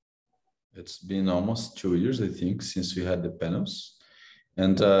 it's been almost 2 years, I think, since we had the panels.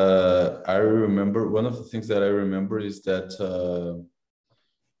 And I remember, one of the things that I remember is that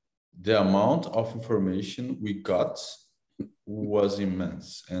the amount of information we got was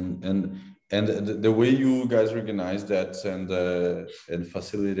immense. And the way you guys organized that and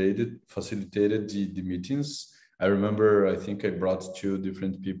facilitated the meetings, I remember, I think I brought 2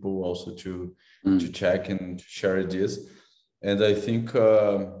 different people also to check and to share ideas. And I think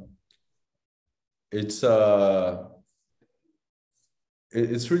it's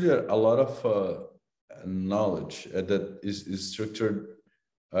really a lot of knowledge that is structured.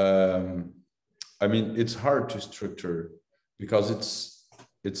 I mean, it's hard to structure because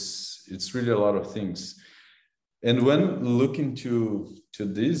it's really a lot of things. And when looking to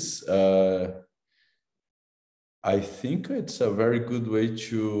this, I think it's a very good way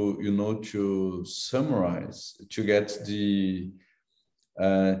to summarize, to get the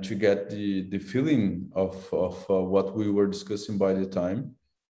feeling of what we were discussing by the time.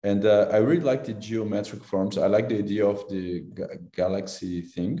 And I really like the geometric forms. I like the idea of the galaxy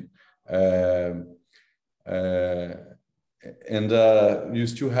thing. And you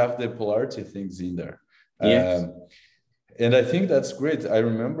still have the polarity things in there. Yes. And I think that's great. I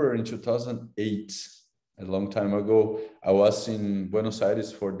remember in 2008, a long time ago, I was in Buenos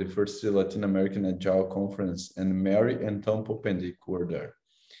Aires for the first Latin American Agile conference, and Mary and Tom Popendik were there.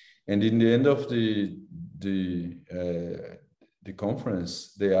 And in the end of the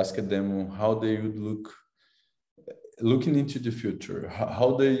conference, they asked them how they would looking into the future,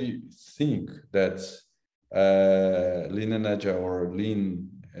 how they think that Lean and Agile or Lean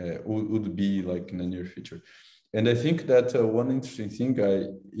would be like in the near future. And I think that one interesting thing,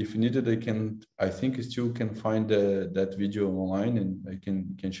 if needed, I think I still can find that video online, and I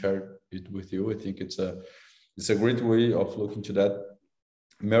can share it with you. I think it's a great way of looking to that.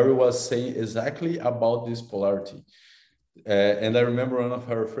 Mary was saying exactly about this polarity. And I remember one of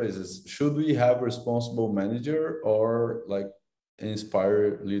her phrases: should we have responsible manager or like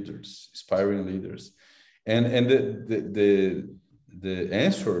inspiring leaders? And the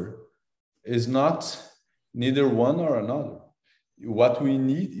answer is not neither one or another. What we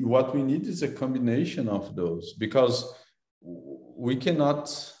need is a combination of those, because we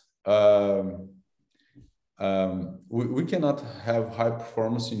cannot we cannot have high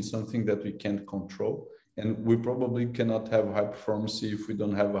performance in something that we can't control, and we probably cannot have high performance if we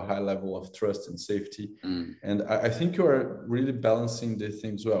don't have a high level of trust and safety. And I think you are really balancing the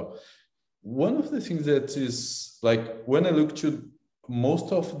things well. One of the things that is like, when I look to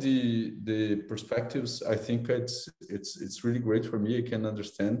most of the perspectives, I think it's really great for me. I can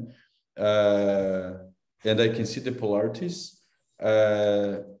understand and I can see the polarities.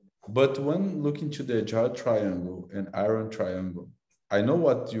 But when looking to the agile triangle and iron triangle, I know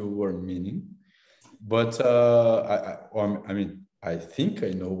what you were meaning, but I mean, I think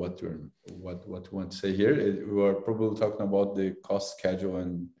I know what you want to say here. We are probably talking about the cost, schedule,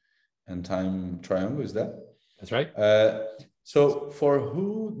 and time triangle. Is that? That's right. So for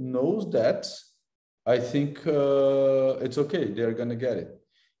who knows that, I think it's okay. They're gonna get it.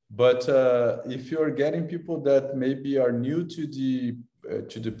 But if you're getting people that maybe are new to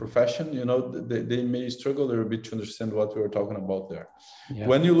the profession, you know, they may struggle a little bit to understand what we were talking about there. Yeah.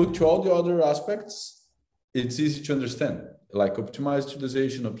 When you look to all the other aspects, it's easy to understand, like optimized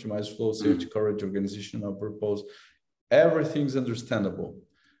utilization, optimized flow, safety, courage, organizational purpose. Everything's understandable.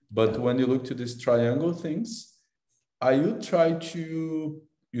 But when you look to these triangle things, I would try to,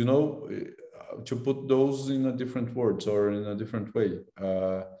 you know, to put those in a different words or in a different way.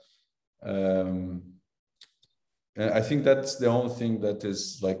 And I think that's the only thing that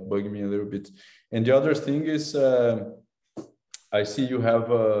is like bugging me a little bit. And the other thing is, I see you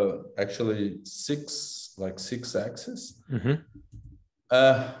have actually six axes. Mm-hmm.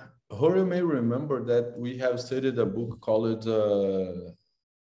 How you may remember that we have studied a book called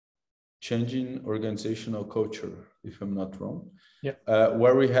Changing Organizational Culture, if I'm not wrong. Yeah.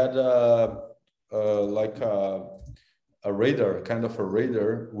 Where we had like a radar, kind of a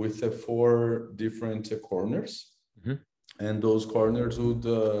radar with 4 different corners. Mm-hmm. And those corners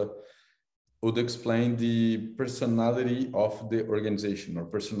would explain the personality of the organization or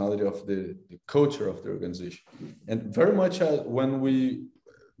personality of the culture of the organization. And very much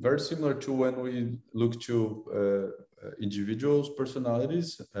very similar to when we look to individuals'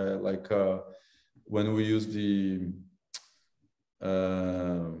 personalities, like when we use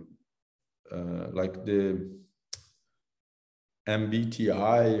like the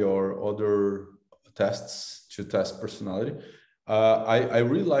MBTI or other tests to test personality. I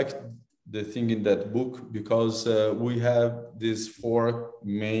really like the thing in that book because we have these 4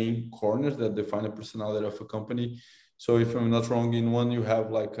 main corners that define the personality of a company. So if I'm not wrong, in one you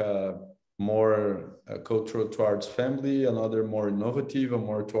have like a more cultural towards family, another more innovative, and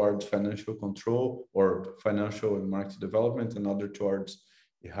more towards financial control or financial and market development, another towards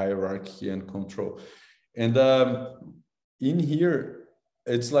hierarchy and control. And in here,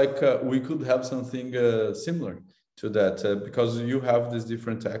 it's like we could have something similar to that because you have these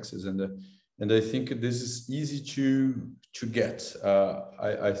different axes, and I think this is easy to get.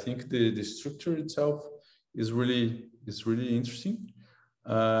 I think the structure itself is really interesting.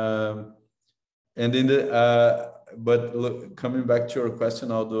 And in the but look, coming back to your question,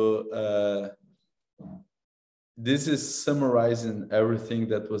 Aldo, this is summarizing everything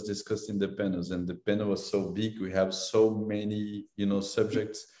that was discussed in the panels, and the panel was so big. We have so many, you know,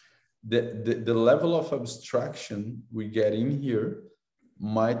 subjects. The level of abstraction we get in here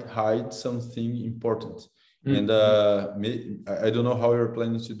might hide something important. Mm-hmm. And I don't know how you're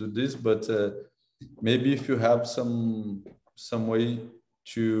planning to do this, but maybe if you have some way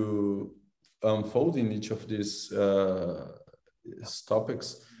to unfold in each of these topics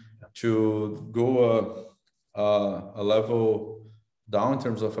to go a level down in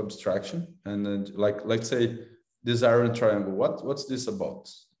terms of abstraction, and then like let's say this iron triangle, what's this about,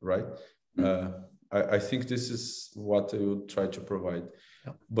 right? I think this is what I would try to provide.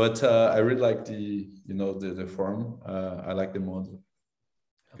 Yeah. But I really like the form. I like the model.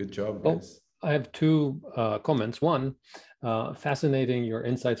 Good job, guys. I have 2 comments. One, fascinating your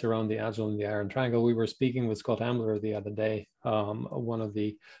insights around the Agile and the Iron Triangle. We were speaking with Scott Ambler the other day, one of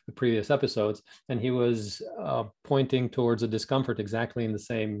the previous episodes, and he was pointing towards a discomfort exactly in the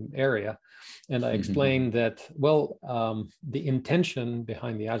same area. And I explained that, well, the intention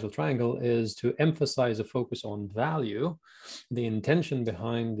behind the Agile Triangle is to emphasize a focus on value. The intention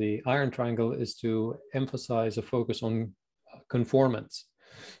behind the Iron Triangle is to emphasize a focus on conformance.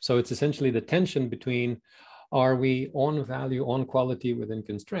 So it's essentially the tension between, are we on value, on quality within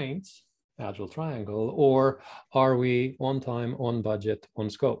constraints, Agile Triangle, or are we on time, on budget, on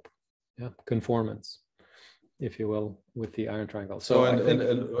scope, conformance, if you will, with the Iron Triangle. So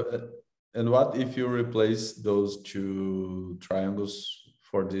and what if you replace those 2 triangles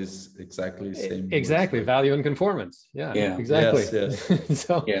for this exactly same exactly words, value and conformance? Yeah. Exactly. Yes.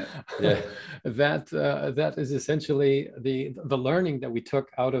 So that is essentially the learning that we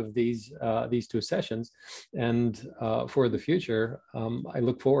took out of these 2 sessions, and for the future I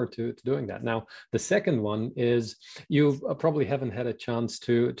look forward to doing that. Now the second one is, you probably haven't had a chance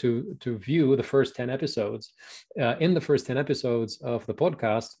to view the first 10 episodes. In the first 10 episodes of the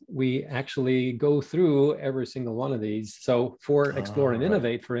podcast, we actually go through every single one of these. So for Explore and Innovate,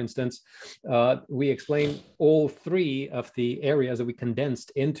 innovate, for instance, we explain all three of the areas that we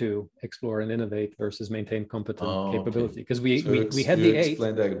condensed into explore and innovate versus maintain competent capability. Because we had the 8.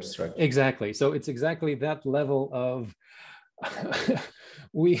 Explain the abstract. Exactly. So it's exactly that level of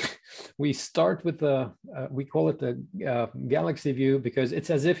we start with the we call it the galaxy view, because it's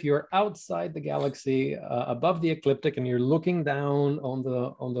as if you're outside the galaxy, above the ecliptic, and you're looking down on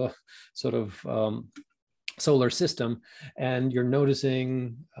the sort of solar system, and you're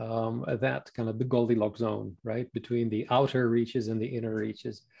noticing that kind of the Goldilocks zone, right, between the outer reaches and the inner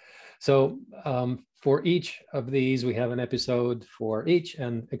reaches. So for each of these, we have an episode for each,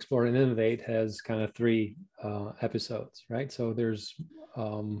 and Explore and Innovate has kind of 3 episodes, right? So there's...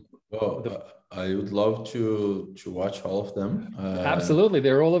 I would love to watch all of them. Absolutely.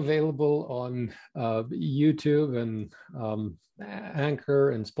 They're all available on YouTube and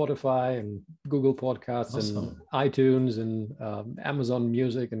Anchor and Spotify and Google Podcasts and iTunes and Amazon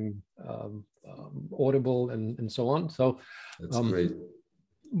Music and Audible and so on. So that's great.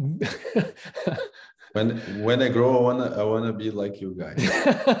 When I grow, I wanna be like you guys.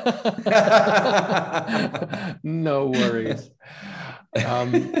 No worries.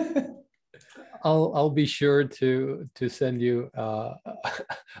 I'll be sure to send you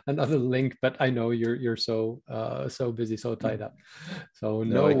another link, but I know you're so busy, so tied up. So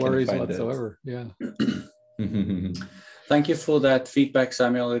no worries whatsoever. Yeah. Thank you for that feedback,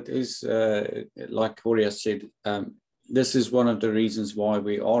 Samuel. It is like Horia said. This is one of the reasons why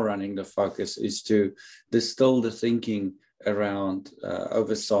we are running the focus, is to distill the thinking around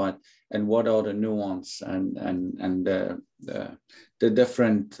oversight and what are the nuance and the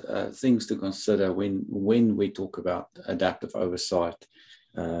different things to consider when we talk about adaptive oversight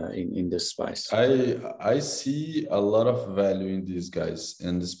in this space. I see a lot of value in these guys,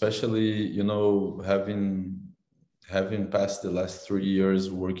 and especially, you know, having passed the last 3 years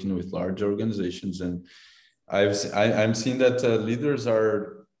working with large organizations, and I'm seeing that leaders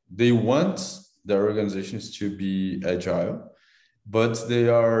they want their organizations to be agile, but they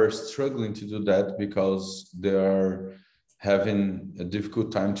are struggling to do that because they are having a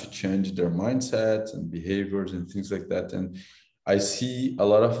difficult time to change their mindset and behaviors and things like that. And I see a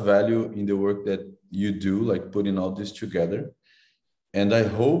lot of value in the work that you do, like putting all this together. And I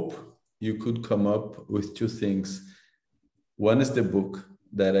hope you could come up with 2 things. One is the book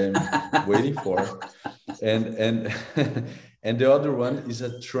that I'm waiting for. And and the other one is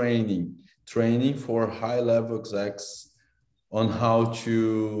a training for high-level execs on how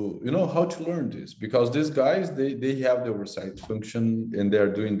to learn this, because these guys, they have the oversight function and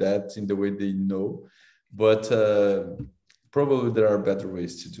they're doing that in the way they know, but probably there are better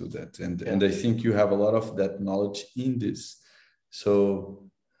ways to do that, and I think you have a lot of that knowledge in this, so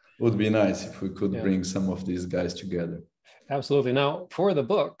it would be nice if we could bring some of these guys together. Absolutely. Now, for the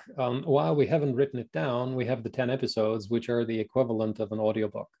book, while we haven't written it down, we have the 10 episodes, which are the equivalent of an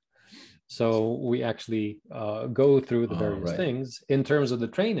audiobook. So we actually go through the various things. In terms of the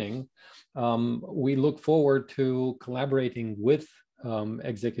training, we look forward to collaborating with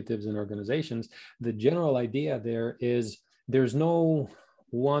executives and organizations. The general idea there is there's no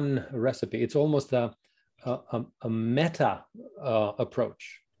one recipe. It's almost a meta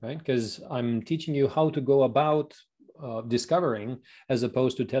approach, right? Because I'm teaching you how to go about discovering, as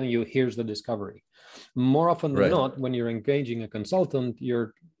opposed to telling you, here's the discovery. More often than not, when you're engaging a consultant,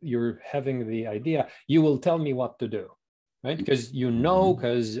 you're having the idea, you will tell me what to do, right? Because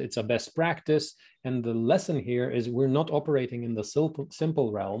because it's a best practice. And the lesson here is we're not operating in the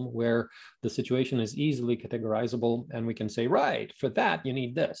simple realm where the situation is easily categorizable and we can say, right, for that, you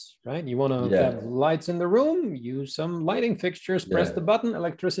need this, right? You want to have lights in the room, use some lighting fixtures, press the button,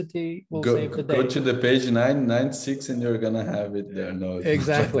 electricity will save the day. Go to the page 996 and you're going to have it there. No,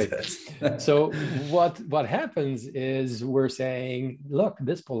 exactly. So what happens is we're saying, look,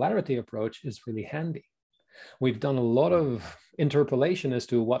 this polarity approach is really handy. We've done a lot of interpolation as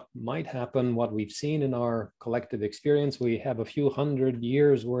to what might happen, what we've seen in our collective experience. We have a few hundred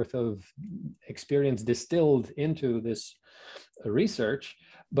years worth of experience distilled into this research.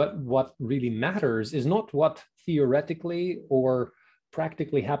 But what really matters is not what theoretically or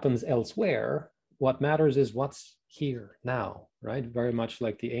practically happens elsewhere. What matters is what's here now, right? Very much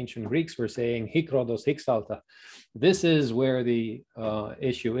like the ancient Greeks were saying, hic rhodos, hic salta. This is where the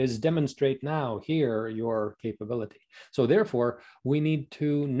issue is. Demonstrate now, here, your capability. So therefore, we need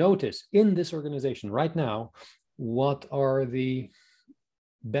to notice in this organization right now, what are the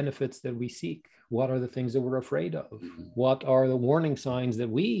benefits that we seek? What are the things that we're afraid of? What are the warning signs that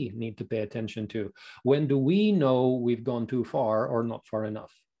we need to pay attention to? When do we know we've gone too far or not far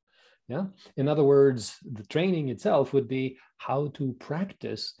enough? Yeah. In other words, the training itself would be how to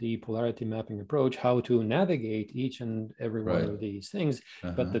practice the polarity mapping approach, how to navigate each and every one of these things.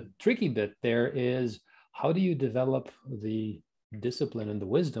 But the tricky bit there is, how do you develop the discipline and the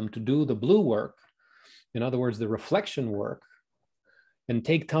wisdom to do the blue work? In other words, the reflection work, and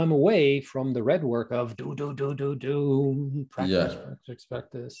take time away from the red work of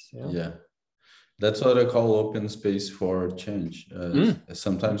practice. Yeah. That's what I call open space for change.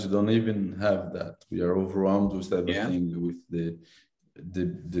 Sometimes you don't even have that. We are overwhelmed with everything. With the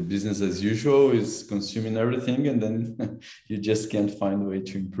business as usual is consuming everything, and then you just can't find a way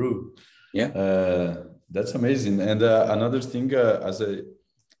to improve. That's amazing. And another thing,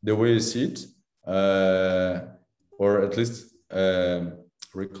 the way I see it, or at least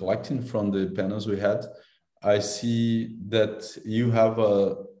recollecting from the panels we had, I see that you have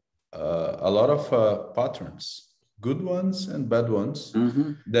a lot of patterns, good ones and bad ones,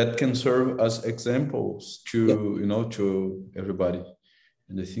 that can serve as examples to to everybody.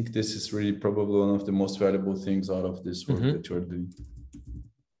 And I think this is really probably one of the most valuable things out of this work that you're doing.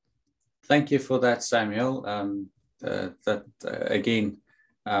 Thank you for that, Samuel.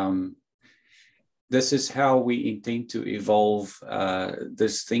 This is how we intend to evolve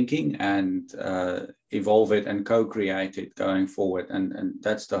this thinking and evolve it and co-create it going forward. And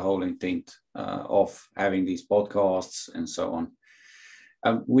that's the whole intent of having these podcasts and so on.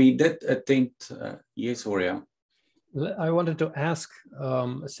 We did attempt, yes, Oriel? I wanted to ask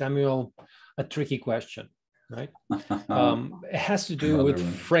Samuel a tricky question, right? It has to do with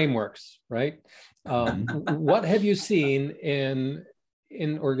frameworks, right? What have you seen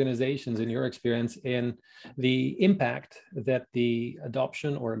in organizations, in your experience, in the impact that the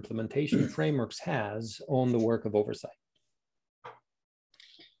adoption or implementation of frameworks has on the work of oversight?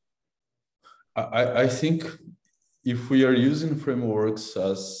 I think if we are using frameworks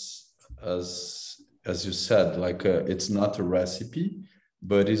as you said, like it's not a recipe,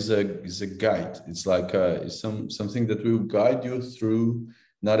 but is a guide. It's like it's something that will guide you through,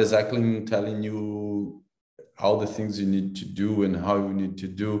 not exactly telling you all the things you need to do and how you need to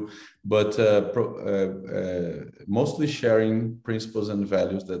do, but mostly sharing principles and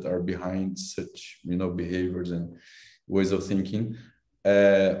values that are behind such behaviors and ways of thinking.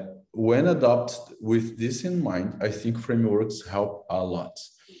 When adopted with this in mind, I think frameworks help a lot,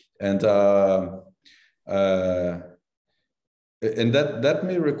 and that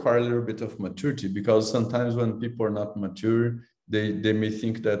may require a little bit of maturity, because sometimes when people are not mature, they may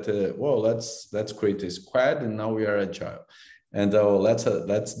think that well, let's create a squad and now we are agile, and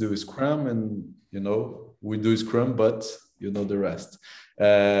let's do Scrum, and we do Scrum, but the rest.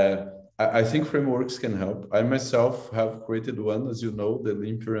 I think frameworks can help. I myself have created one, as you know, the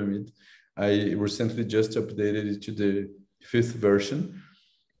Lean Pyramid. I recently just updated it to the 5th version,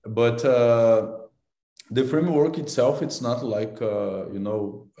 but the framework itself, it's not like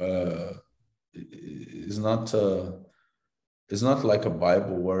it's not like a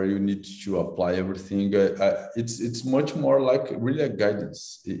Bible where you need to apply everything. It's much more like really a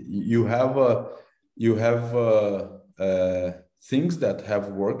guidance. You have things that have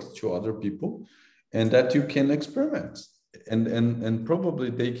worked to other people, and that you can experiment, and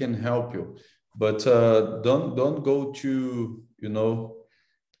probably they can help you. But don't go too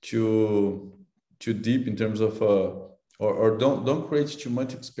too deep in terms of or don't create too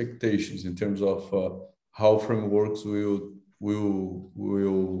much expectations in terms of how frameworks will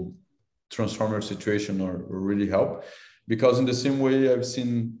transform your situation or really help. Because in the same way I've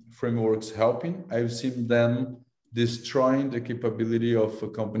seen frameworks helping, I've seen them destroying the capability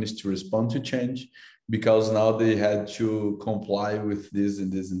of companies to respond to change, because now they had to comply with this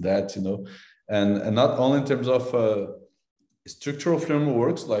and this and that, and not only in terms of structural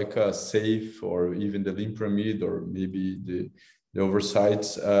frameworks like SAFe or even the Lean Pyramid or maybe the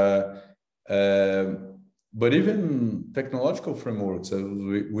oversights, but even technological frameworks.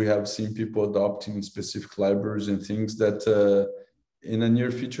 We have seen people adopting specific libraries and things that in the near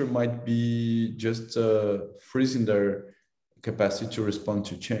future might be just freezing their capacity to respond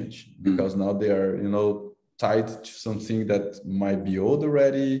to change, because now they are tied to something that might be old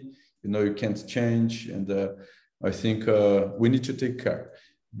already. You can't change, and I think we need to take care.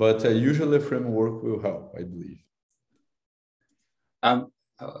 But usually a framework will help, I believe.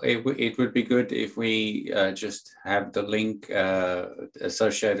 It would be good if we just have the link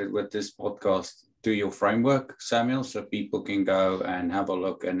associated with this podcast to your framework, Samuel, so people can go and have a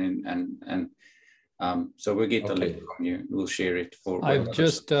look, and so we'll get the link from you. We'll share it for. I've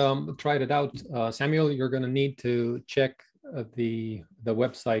just tried it out, Samuel. You're going to need to check the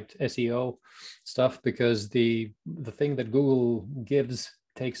website SEO stuff, because the thing that Google gives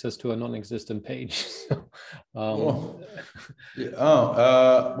takes us to a non-existent page. Oh,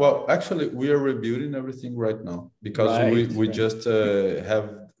 yeah. Well, actually, we are rebuilding everything right now because we right. just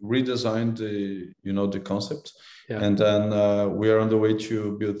have redesigned the concept, Yeah. and then we are on the way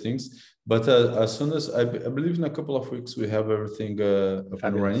to build things. But as soon as I believe in a couple of weeks we have everything up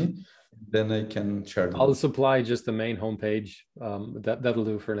and running, then I can share them. I'll supply just the main homepage. That'll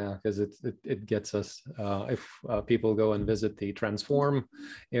do for now, because it gets us. If people go and visit the Transform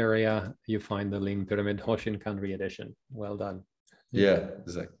area, you find the Lean Pyramid Hoshin Country Edition. Well done. Yeah,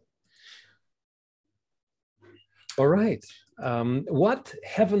 exactly. All right. What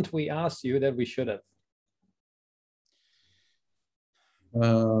haven't we asked you that we should have?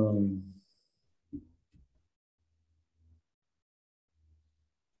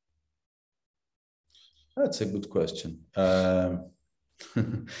 That's a good question. One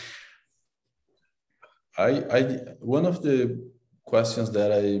of the questions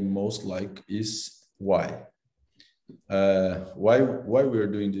that I most like is why. Why we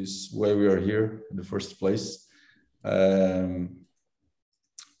are doing this, why we are here in the first place. And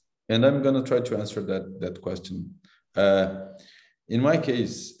I'm gonna try to answer that question. In my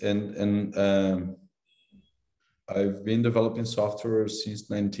case, and I've been developing software since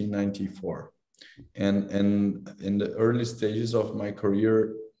 1994. And in the early stages of my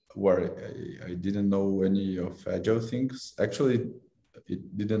career, where I didn't know any of agile things, actually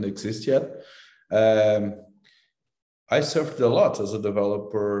it didn't exist yet. I suffered a lot as a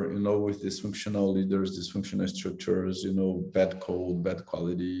developer, with dysfunctional leaders, dysfunctional structures, bad code, bad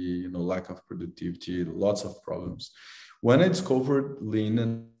quality, lack of productivity, lots of problems. When I discovered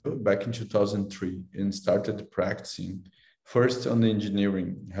Lean back in 2003 and started practicing, first on the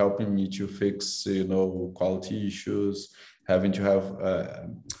engineering, helping me to fix, quality issues, having to have,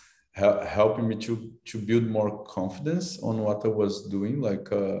 helping me to build more confidence on what I was doing, like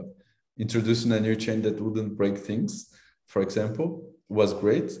introducing a new chain that wouldn't break things, for example, was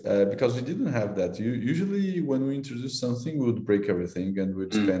great because we didn't have that. Usually when we introduce something, we would break everything and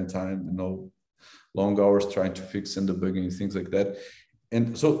we'd spend time, long hours trying to fix and debugging, things like that.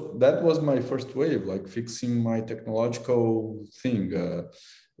 And so that was my first wave, like fixing my technological thing,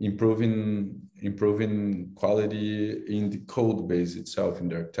 improving quality in the code base itself, in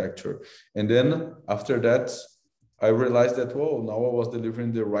the architecture. And then after that, I realized that, whoa, now I was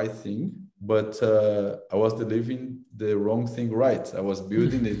delivering the right thing, but I was delivering the wrong thing right. I was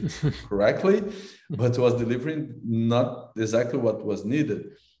building it correctly, but was delivering not exactly what was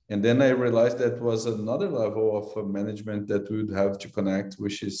needed. And then I realized that was another level of management that we would have to connect,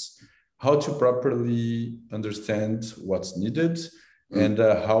 which is how to properly understand what's needed and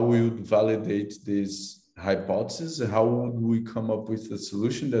how we would validate these hypotheses, how would we come up with a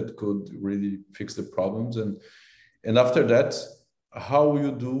solution that could really fix the problems. And after that, how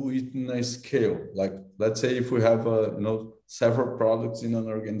you do it in a scale. Like, let's say if we have several products in an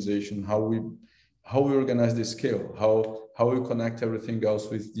organization, how we organize the scale, how we connect everything else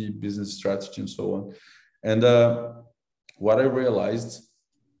with the business strategy and so on. And what I realized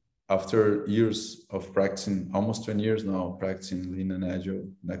after years of practicing, almost 20 years now, practicing Lean and Agile,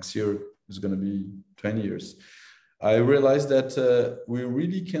 next year is going to be 20 years. I realized that we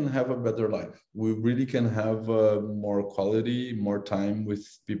really can have a better life. We really can have more quality, more time with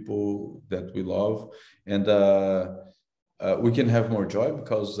people that we love. And we can have more joy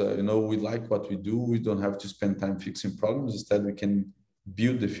because, we like what we do. We don't have to spend time fixing problems. Instead, we can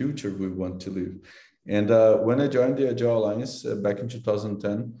build the future we want to live. And when I joined the Agile Alliance back in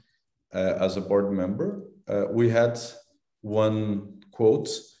 2010 as a board member, we had one quote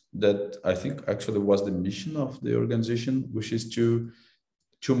that I think actually was the mission of the organization, which is to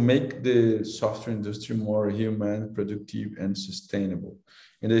make the software industry more human, productive, and sustainable.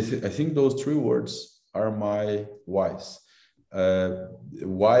 And I think those three words are my whys.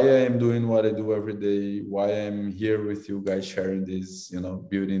 Why I am doing what I do every day, why I'm here with you guys sharing this,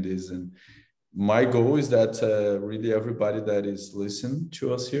 building this. And my goal is that really everybody that is listening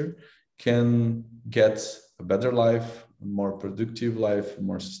to us here can get a better life, a more productive life, a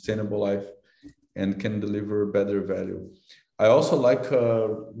more sustainable life, and can deliver better value. I also like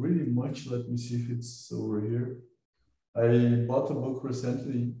really much, let me see if it's over here. I bought a book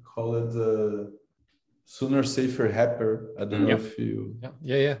recently called Sooner, Safer, Happier. I don't know if you...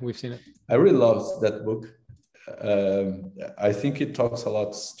 Yeah, we've seen it. I really love that book. I think it talks a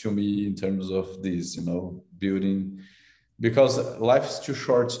lot to me in terms of this, building, because life's too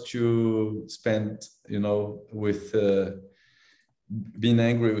short to spend, with being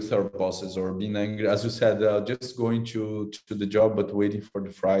angry with our bosses, or being angry, as you said, just going to the job but waiting for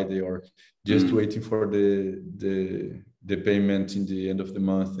the Friday, or just waiting for the payment in the end of the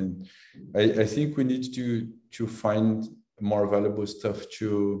month. And I think we need to find more valuable stuff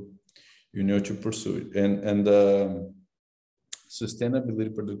to to pursue it. And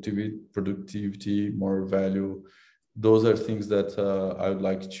sustainability, productivity, more value, those are things that I would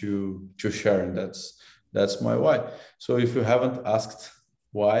like to share, and that's my why. So if you haven't asked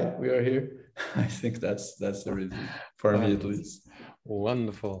why we are here, I think that's the reason, for me at least.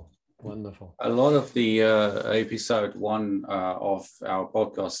 Wonderful. A lot of the episode 1 of our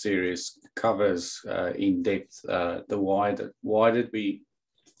podcast series covers in depth the why did we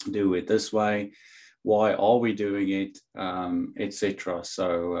do it this way, why are we doing it, etc.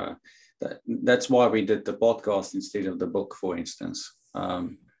 So that's why we did the podcast instead of the book, for instance.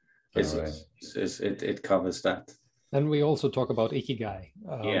 It covers that. And we also talk about ikigai,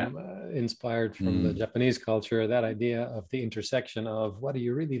 inspired from the Japanese culture, that idea of the intersection of what do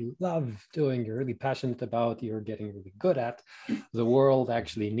you really love doing, you're really passionate about, you're getting really good at, the world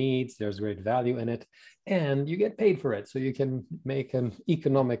actually needs, there's great value in it, and you get paid for it. So you can make an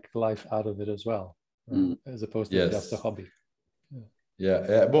economic life out of it as well, as opposed to just a hobby.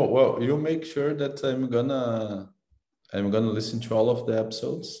 Well, you make sure that I'm gonna listen to all of the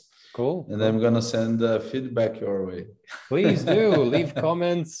episodes. Cool. And I'm gonna send feedback your way. Please do leave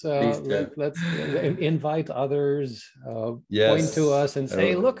comments. Let's invite others. Point to us and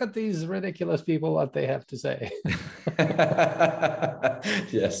say, "Look at these ridiculous people! What they have to say."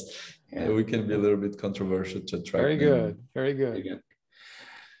 Yes, we can be a little bit controversial to attract. Very good. Very good.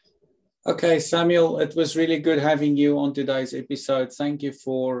 Okay, Samuel, it was really good having you on today's episode. Thank you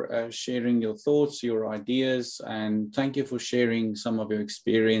for sharing your thoughts, your ideas, and thank you for sharing some of your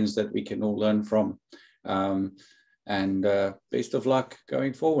experience that we can all learn from. And best of luck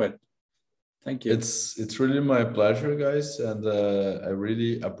going forward. Thank you. It's really my pleasure, guys, and I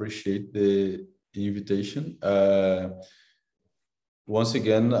really appreciate the invitation. Once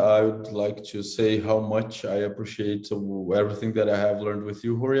again, I would like to say how much I appreciate everything that I have learned with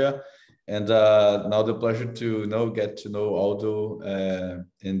you, Horia. And now the pleasure to get to know Aldo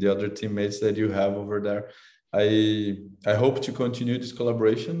and the other teammates that you have over there. I hope to continue this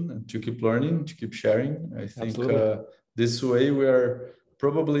collaboration, to keep learning, to keep sharing. I think this way we are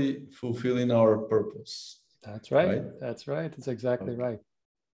probably fulfilling our purpose. That's right. That's right. That's exactly right.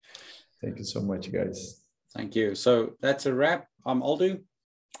 Thank you so much, guys. Thank you. So that's a wrap. I'm Aldo.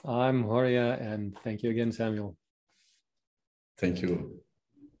 I'm Horia, and thank you again, Samuel. Thank you.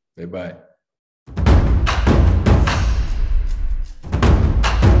 Bye-bye.